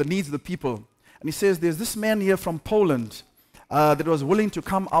care of the needs of the people. And he says, there's this man here from Poland that was willing to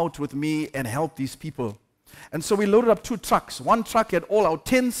come out with me and help these people. And so we loaded up 2 trucks. One truck had all our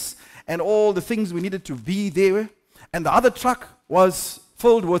tents and all the things we needed to be there. And the other truck was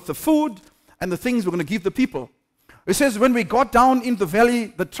filled with the food and the things we're going to give the people. It says when we got down in the valley,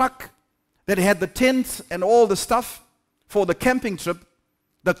 the truck that had the tents and all the stuff for the camping trip,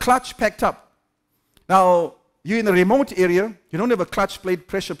 the clutch packed up. Now, you're in a remote area. You don't have a clutch plate,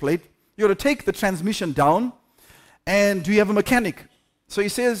 pressure plate. You got to take the transmission down. And do you have a mechanic? So he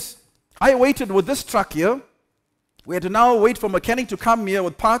says, I waited with this truck here. We had to now wait for a mechanic to come here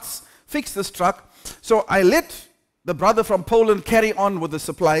with parts, fix this truck. So I let the brother from Poland carry on with the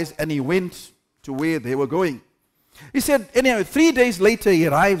supplies, and he went to where they were going. He said, anyway, 3 days later he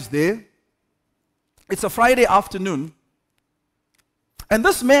arrives there. It's a Friday afternoon. And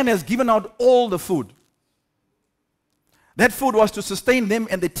this man has given out all the food. That food was to sustain them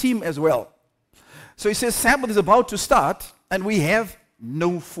and the team as well. So he says, Sabbath is about to start, and we have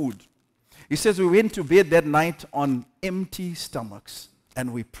no food. He says, we went to bed that night on empty stomachs,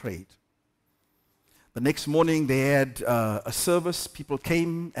 and we prayed. The next morning, they had a service. People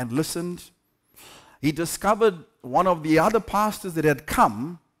came and listened. He discovered one of the other pastors that had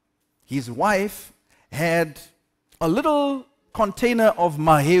come, his wife had a little container of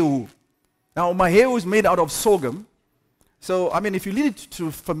maheu. Now, maheu is made out of sorghum. So, I mean, if you leave it to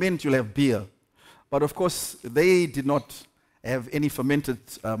ferment, you'll have beer. But of course, they did not have any fermented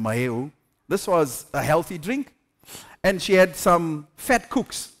maheu. This was a healthy drink. And she had some fat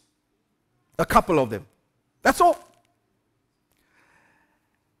cooks, a couple of them. That's all.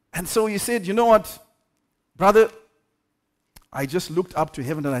 And so he said, you know what, brother, I just looked up to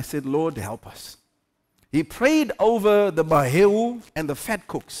heaven and I said, Lord, help us. He prayed over the maheu and the fat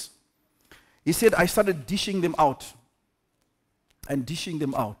cooks. He said, I started dishing them out and dishing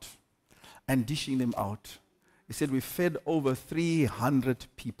them out and dishing them out. He said, we fed over 300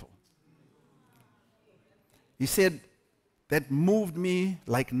 people. He said, that moved me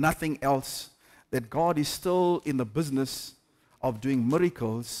like nothing else, that God is still in the business of doing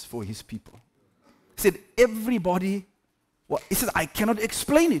miracles for his people. He said, everybody, well, he says, I cannot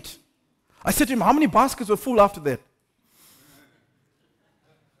explain it. I said to him, how many baskets were full after that?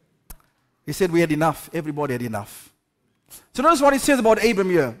 He said, we had enough. Everybody had enough. So notice what it says about Abram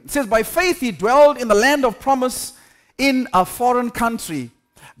here. It says, by faith he dwelled in the land of promise in a foreign country,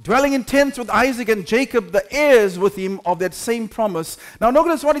 dwelling in tents with Isaac and Jacob, the heirs with him of that same promise. Now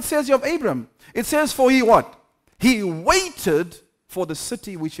notice what it says here of Abram. It says, for he what? He waited for the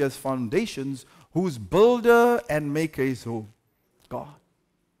city which has foundations, whose builder and maker is who? God.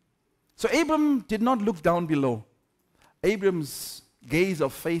 So Abram did not look down below. Abram's gaze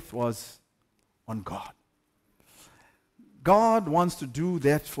of faith was on God. God wants to do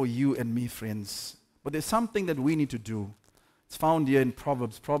that for you and me, friends. But there's something that we need to do. It's found here in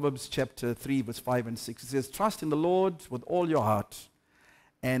Proverbs chapter 3, verse 5 and 6. It says, trust in the Lord with all your heart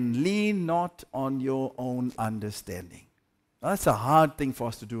and lean not on your own understanding. Now, that's a hard thing for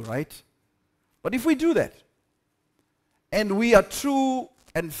us to do, right? But if we do that, and we are true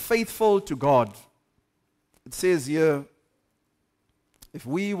and faithful to God, it says here, if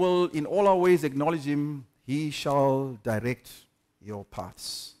we will in all our ways acknowledge him, he shall direct your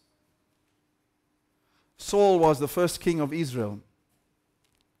paths. Saul was the first king of Israel.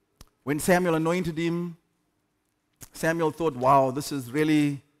 When Samuel anointed him, Samuel thought, wow, this is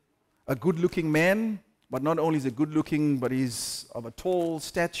really a good-looking man. But not only is he good-looking, but he's of a tall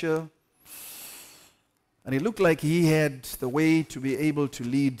stature. And he looked like he had the way to be able to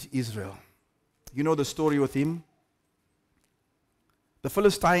lead Israel. You know the story with him. The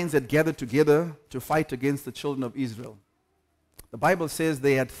Philistines had gathered together to fight against the children of Israel. The Bible says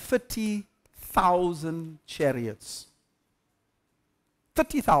they had 30,000 chariots.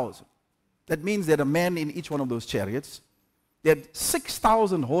 30,000. That means they had a man in each one of those chariots. They had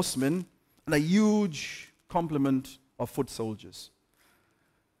 6,000 horsemen and a huge complement of foot soldiers.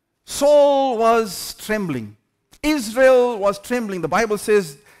 Saul was trembling. Israel was trembling. The Bible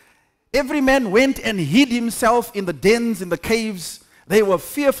says every man went and hid himself in the dens, in the caves. They were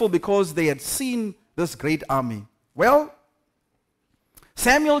fearful because they had seen this great army. Well,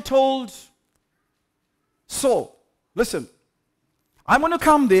 Samuel told Saul, listen, I'm going to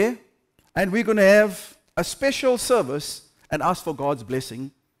come there and we're going to have a special service and ask for God's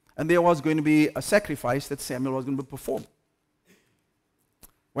blessing. And there was going to be a sacrifice that Samuel was going to perform.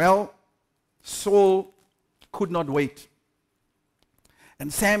 Well, Saul could not wait.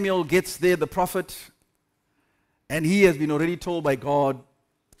 And Samuel gets there, the prophet, and he has been already told by God,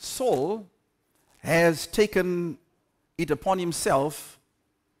 Saul has taken it upon himself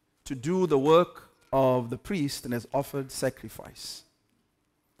to do the work of the priest and has offered sacrifice.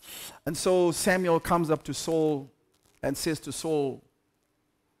 And so Samuel comes up to Saul and says to Saul,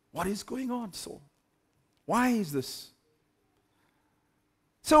 what is going on, Saul? Why is this?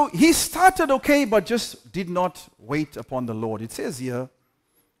 So he started okay, but just did not wait upon the Lord. It says here,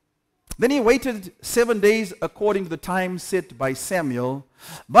 then he waited 7 days according to the time set by Samuel.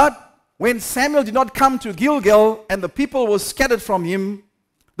 But when Samuel did not come to Gilgal and the people were scattered from him,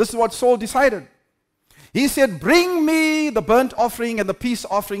 this is what Saul decided. He said, bring me the burnt offering and the peace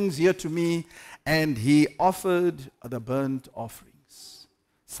offerings here to me. And he offered the burnt offerings,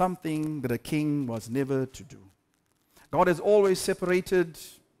 something that a king was never to do. God has always separated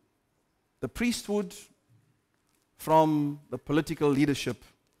the priesthood from the political leadership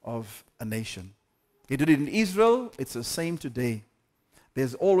of a nation. He did it in Israel. It's the same today.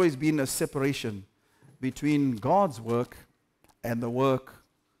 There's always been a separation between God's work and the work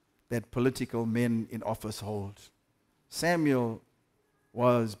that political men in office hold. Samuel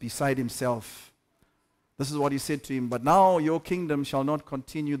was beside himself. This is what he said to him, but now your kingdom shall not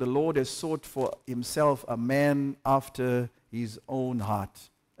continue. The Lord has sought for himself a man after his own heart.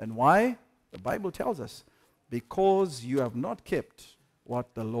 And why? The Bible tells us, because you have not kept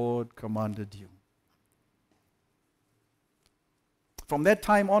what the Lord commanded you. From that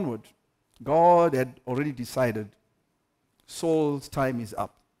time onward, God had already decided Saul's time is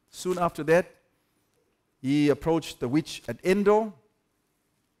up. Soon after that, he approached the witch at Endor.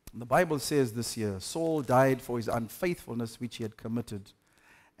 The Bible says this year, Saul died for his unfaithfulness which he had committed,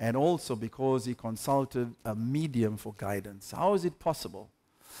 and also because he consulted a medium for guidance. How is it possible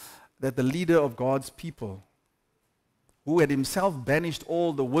that the leader of God's people, who had himself banished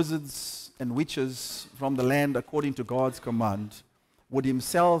all the wizards and witches from the land according to God's command, would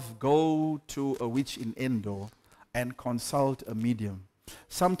himself go to a witch in Endor and consult a medium?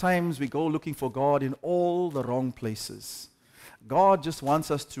 Sometimes we go looking for God in all the wrong places. God just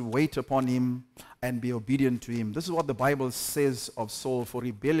wants us to wait upon him and be obedient to him. This is what the Bible says of Saul. For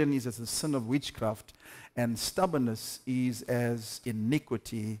rebellion is as the sin of witchcraft, and stubbornness is as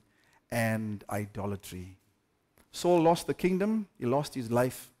iniquity and idolatry. Saul lost the kingdom, he lost his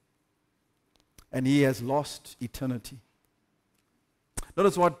life, and he has lost eternity.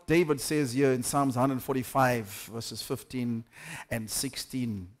 Notice what David says here in Psalms 145, verses 15 and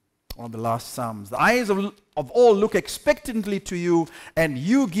 16, one of the last Psalms. The eyes of all look expectantly to you, and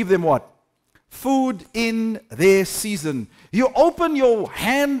you give them what? Food in their season. You open your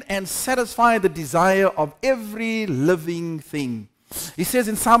hand and satisfy the desire of every living thing. He says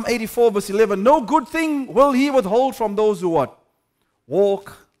in Psalm 84, verse 11, no good thing will he withhold from those who what?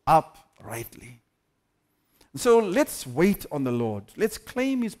 Walk uprightly. So let's wait on the Lord. Let's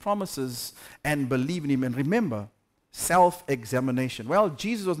claim his promises and believe in him. And remember, self-examination. Well,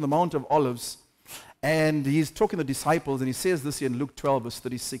 Jesus was on the Mount of Olives, and he's talking to the disciples, and he says this in Luke 12, verse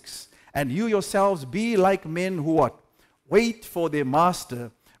 36. And you yourselves be like men who what? Wait for their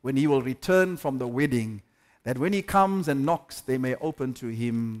master when he will return from the wedding, that when he comes and knocks, they may open to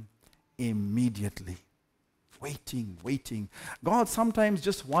him immediately. Waiting. God sometimes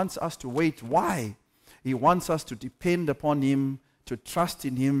just wants us to wait. Why? He wants us to depend upon him, to trust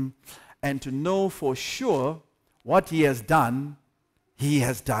in him, and to know for sure what he has done, he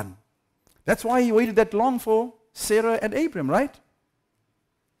has done. That's why he waited that long for Sarah and Abraham, right?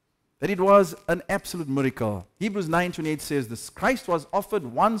 That it was an absolute miracle. Hebrews 9:28 says this, Christ was offered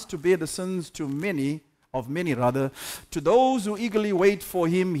once to bear the sins of many, to those who eagerly wait for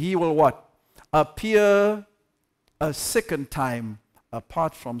him, he will what? Appear a second time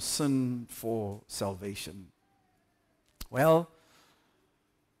apart from sin for salvation. Well,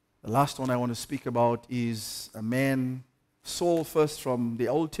 the last one I want to speak about is a man, Saul first from the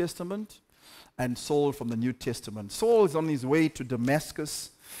Old Testament and Saul from the New Testament. Saul is on his way to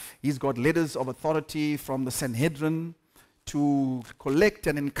Damascus. He's got letters of authority from the Sanhedrin to collect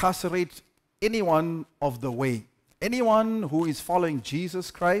and incarcerate anyone of the way. Anyone who is following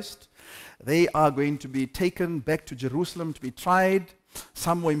Jesus Christ, they are going to be taken back to Jerusalem to be tried.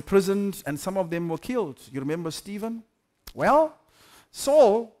 Some were imprisoned and some of them were killed. You remember Stephen? Well,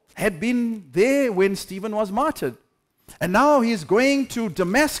 Saul had been there when Stephen was martyred. And now he's going to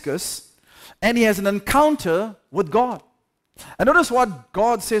Damascus and he has an encounter with God. And notice what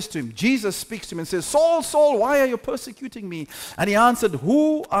God says to him. Jesus speaks to him and says, Saul, Saul, why are you persecuting me? And he answered,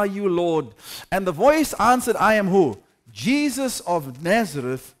 who are you, Lord? And the voice answered, I am who? Jesus of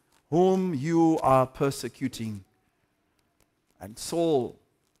Nazareth, whom you are persecuting. And Saul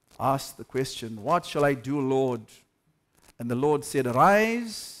asked the question, what shall I do, Lord? And the Lord said,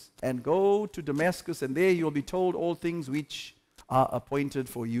 arise and go to Damascus, and there you will be told all things which are appointed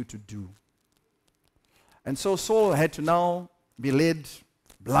for you to do. And so Saul had to now be led,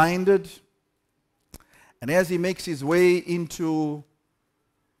 blinded. And as he makes his way into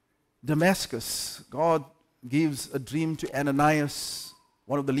Damascus, God gives a dream to Ananias,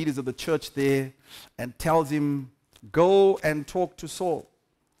 one of the leaders of the church there, and tells him, go and talk to Saul.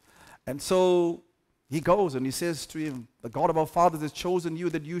 And so he goes and he says to him, the God of our fathers has chosen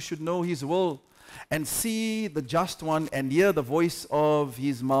you that you should know his will and see the just one and hear the voice of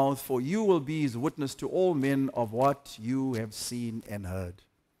his mouth, for you will be his witness to all men of what you have seen and heard.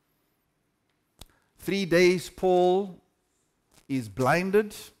 3 days Paul is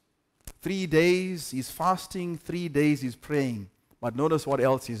blinded. 3 days he's fasting. 3 days he's praying. But notice what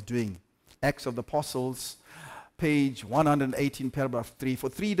else he's doing. Acts of the Apostles, page 118, paragraph 3. For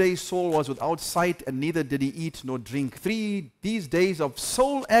 3 days Saul was without sight, and neither did he eat nor drink. These days of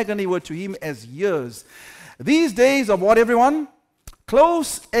soul agony were to him as years. These days of what, everyone?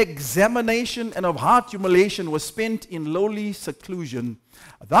 Close examination and of heart humiliation were spent in lowly seclusion.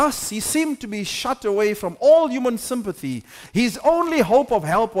 Thus he seemed to be shut away from all human sympathy. His only hope of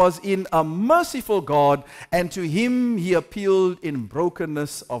help was in a merciful God, and to him he appealed in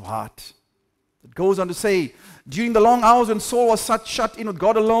brokenness of heart. It goes on to say, during the long hours when Saul was shut in with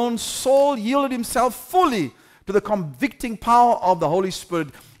God alone, Saul yielded himself fully to the convicting power of the Holy Spirit.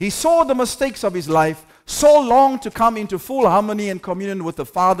 He saw the mistakes of his life. Saul longed to come into full harmony and communion with the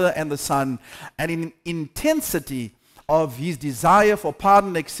Father and the Son. And in intensity of his desire for pardon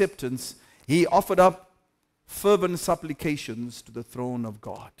and acceptance, he offered up fervent supplications to the throne of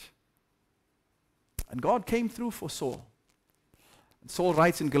God. And God came through for Saul. And Saul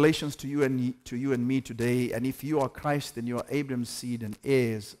writes in Galatians to you and me today, and if you are Christ, then you are Abraham's seed and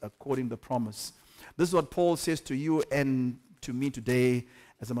heirs according to the promise. This is what Paul says to you and to me today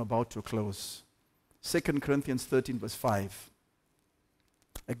as I'm about to close. 2 Corinthians 13 verse 5.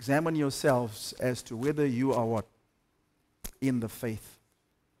 Examine yourselves as to whether you are what? in the faith.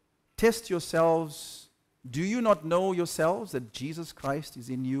 Test yourselves. Do you not know yourselves that Jesus Christ is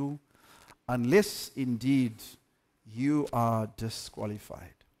in you, unless indeed you are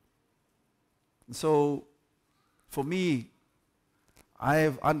disqualified? And so, for me, I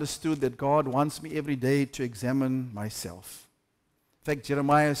have understood that God wants me every day to examine myself. In fact,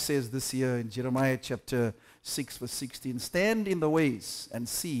 Jeremiah says this here in Jeremiah chapter 6 verse 16, stand in the ways and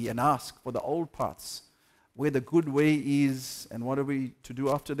see and ask for the old paths, where the good way is, and what are we to do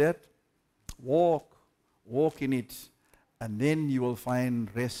after that? Walk in it, and then you will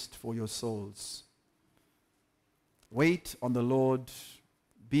find rest for your souls. Wait on the Lord,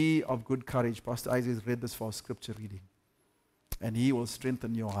 be of good courage. Pastor Isaac has read this for our scripture reading. And he will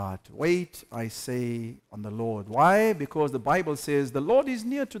strengthen your heart. Wait, I say, on the Lord. Why? Because the Bible says the Lord is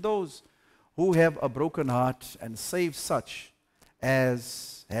near to those who have a broken heart, and save such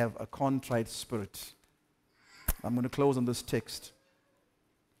as have a contrite spirit. I'm going to close on this text.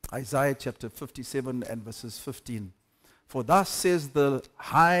 Isaiah chapter 57 and verses 15. For thus says the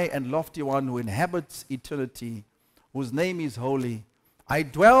high and lofty one who inhabits eternity, whose name is holy. I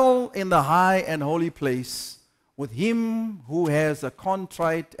dwell in the high and holy place with him who has a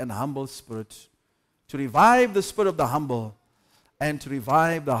contrite and humble spirit, to revive the spirit of the humble and to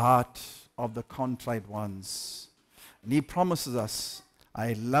revive the heart of the contrite ones. And he promises us,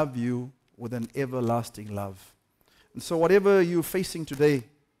 I love you with an everlasting love. And so whatever you're facing today,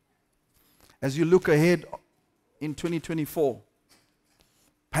 as you look ahead in 2024,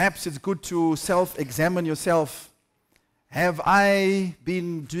 perhaps it's good to self-examine yourself. Have I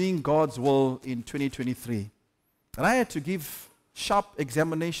been doing God's will in 2023? And I had to give sharp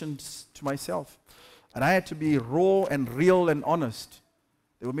examinations to myself. And I had to be raw and real and honest.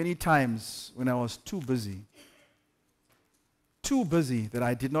 There were many times when I was too busy that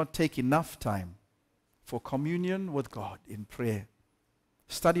I did not take enough time for communion with God in prayer,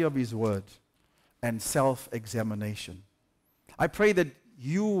 study of His Word, and self-examination. I pray that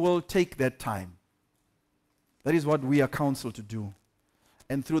you will take that time. That is what we are counseled to do.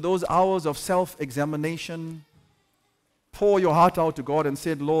 And through those hours of self-examination, pour your heart out to God and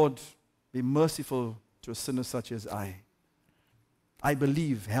say, Lord, be merciful to a sinner such as I. I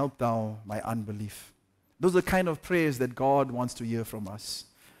believe, help thou my unbelief. Those are the kind of prayers that God wants to hear from us.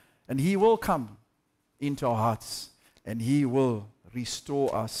 And He will come into our hearts, and He will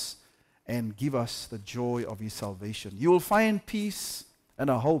restore us and give us the joy of His salvation. You will find peace and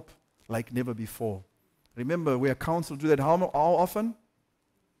a hope like never before. Remember, we are counseled to do that how often?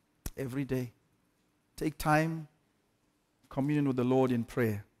 Every day. Take time, communion with the Lord in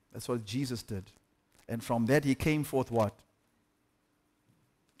prayer. That's what Jesus did. And from that He came forth what?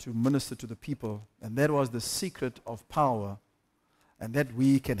 To minister to the people. And that was the secret of power, and that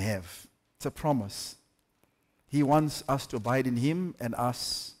we can have. It's a promise. He wants us to abide in Him and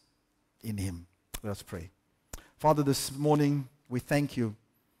us in Him. Let us pray. Father, this morning we thank You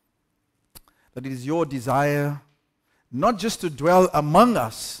that it is Your desire not just to dwell among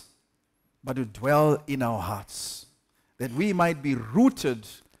us, but to dwell in our hearts, that we might be rooted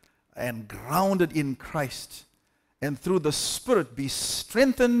and grounded in Christ, and through the Spirit be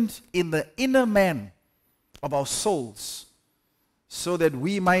strengthened in the inner man of our souls, so that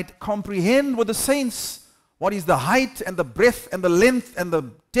we might comprehend with the saints what is the height and the breadth and the length and the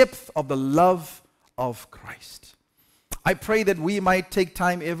depth of the love of Christ. I pray that we might take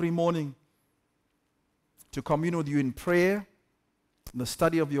time every morning to commune with You in prayer, in the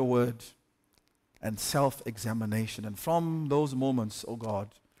study of Your Word, and self-examination. And from those moments, oh God,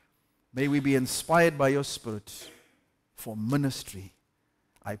 may we be inspired by Your Spirit for ministry.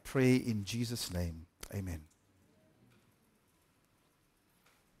 I pray in Jesus' name. Amen.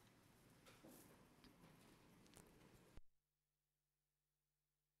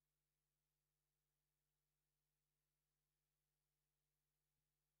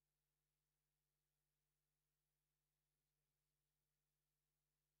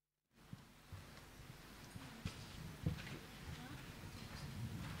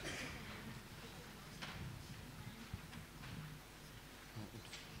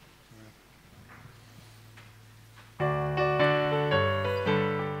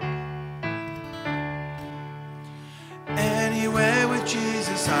 Anywhere with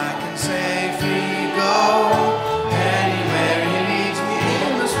Jesus I can safely go. Anywhere He leads me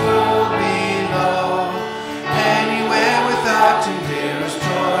in this world below. Anywhere without Him dearest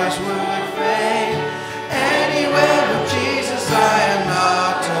joys would fade. Anywhere with Jesus I am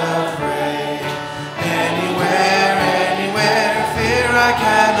not afraid. Anywhere, fear I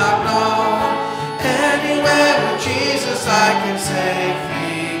cannot know. Anywhere with Jesus I can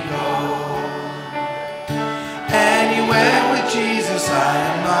safely go. Anywhere with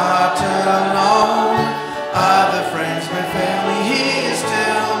not alone. Other friends may fail me, he is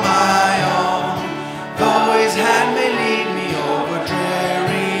still my own. Though his hand may lead me over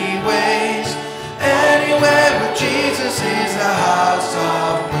dreary ways, anywhere with Jesus is a house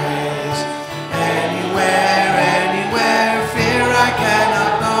of praise. Anywhere, anywhere, fear I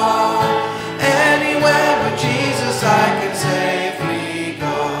cannot know. Anywhere with Jesus I can safely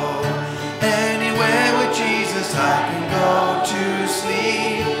go. Anywhere with Jesus I can go to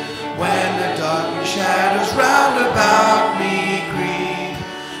sleep. When the darkness shadows round about me creep,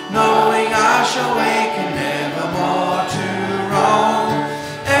 knowing I shall wake and never more to roam.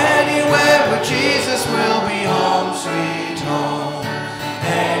 Anywhere with Jesus will be home, sweet home.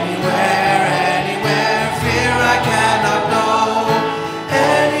 Anywhere, anywhere, fear I cannot know.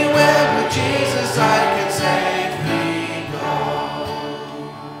 Anywhere with Jesus I can safely go.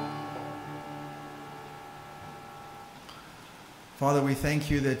 Father, we thank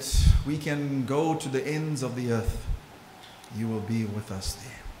you that we can go to the ends of the earth. You will be with us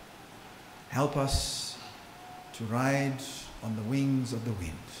there. Help us to ride on the wings of the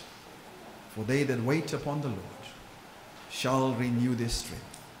wind. For they that wait upon the Lord shall renew their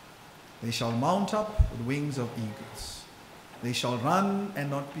strength. They shall mount up with wings of eagles. They shall run and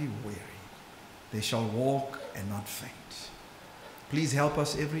not be weary. They shall walk and not faint. Please help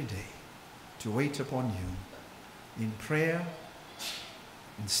us every day to wait upon you in prayer,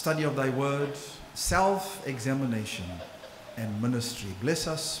 in study of thy word, self-examination, and ministry. Bless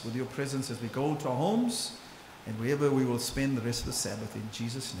us with your presence as we go to our homes and wherever we will spend the rest of the Sabbath. In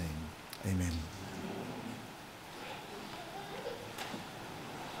Jesus' name, amen.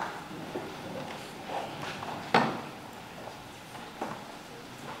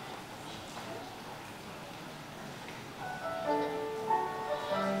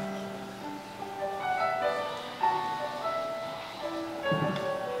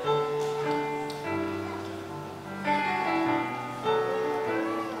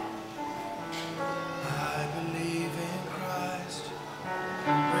 I believe in Christ,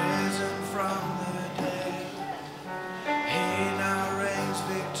 risen from the dead. He now reigns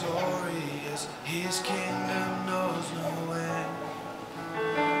victorious, his kingdom knows no end.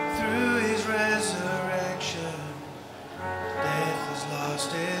 Through his resurrection, death has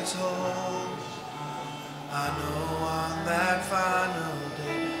lost its hold. I know on that final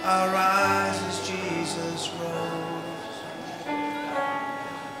day, I'll rise as Jesus rose.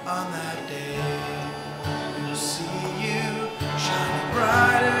 On that day, we'll see you shining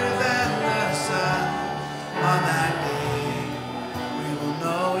brighter than the sun. On that day, we will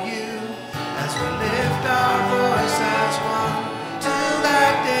know you as we lift our voice as one. Till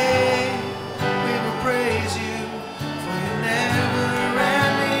that day, we will praise you for your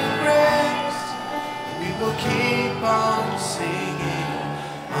never-ending grace. We will keep on singing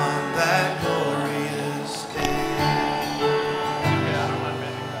on that glorious day.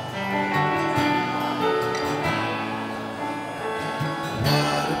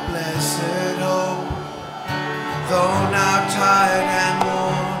 What a blessed hope, though now tired and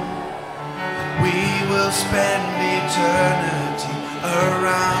worn, we will spend eternity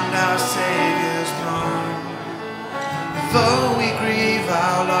around our Savior's throne. Though we grieve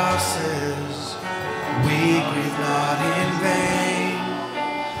our losses, we grieve not in vain,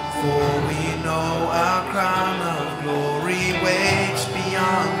 for we know our crown of glory waits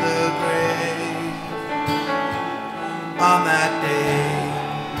beyond the grave. On that day,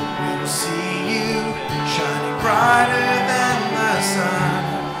 we will see you shining brighter than the sun.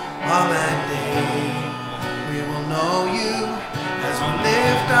 On that day, we will know you as we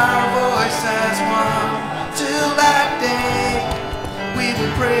lift our voice as one. Till that day, we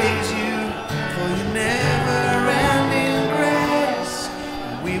will praise you for your never-ending grace.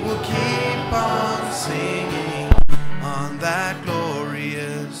 And we will keep on singing on that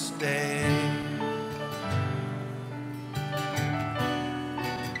glorious day.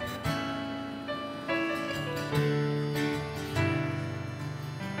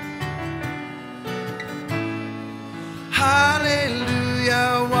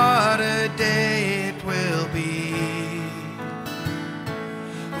 Hallelujah, what a day it will be.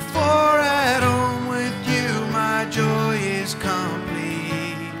 For at home with you my joy is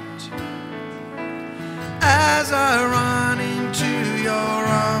complete. As I run into your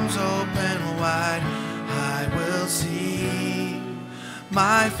arms open wide, I will see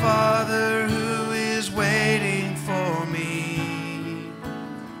my Father who is waiting for me.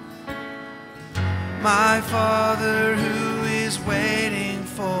 My Father who is waiting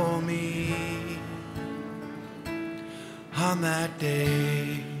for me. On that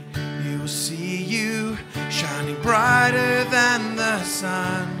day, you will see you shining brighter than the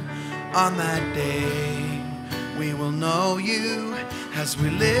sun. On that day, we will know you as we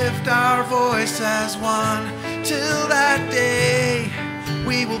lift our voice as one. Till that day,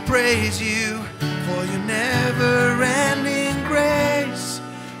 we will praise you for your never-ending grace.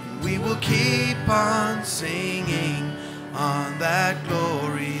 And we will keep on singing on that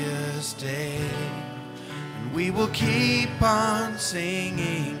glorious day. And we will keep on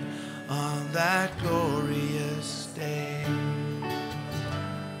singing on that glorious day.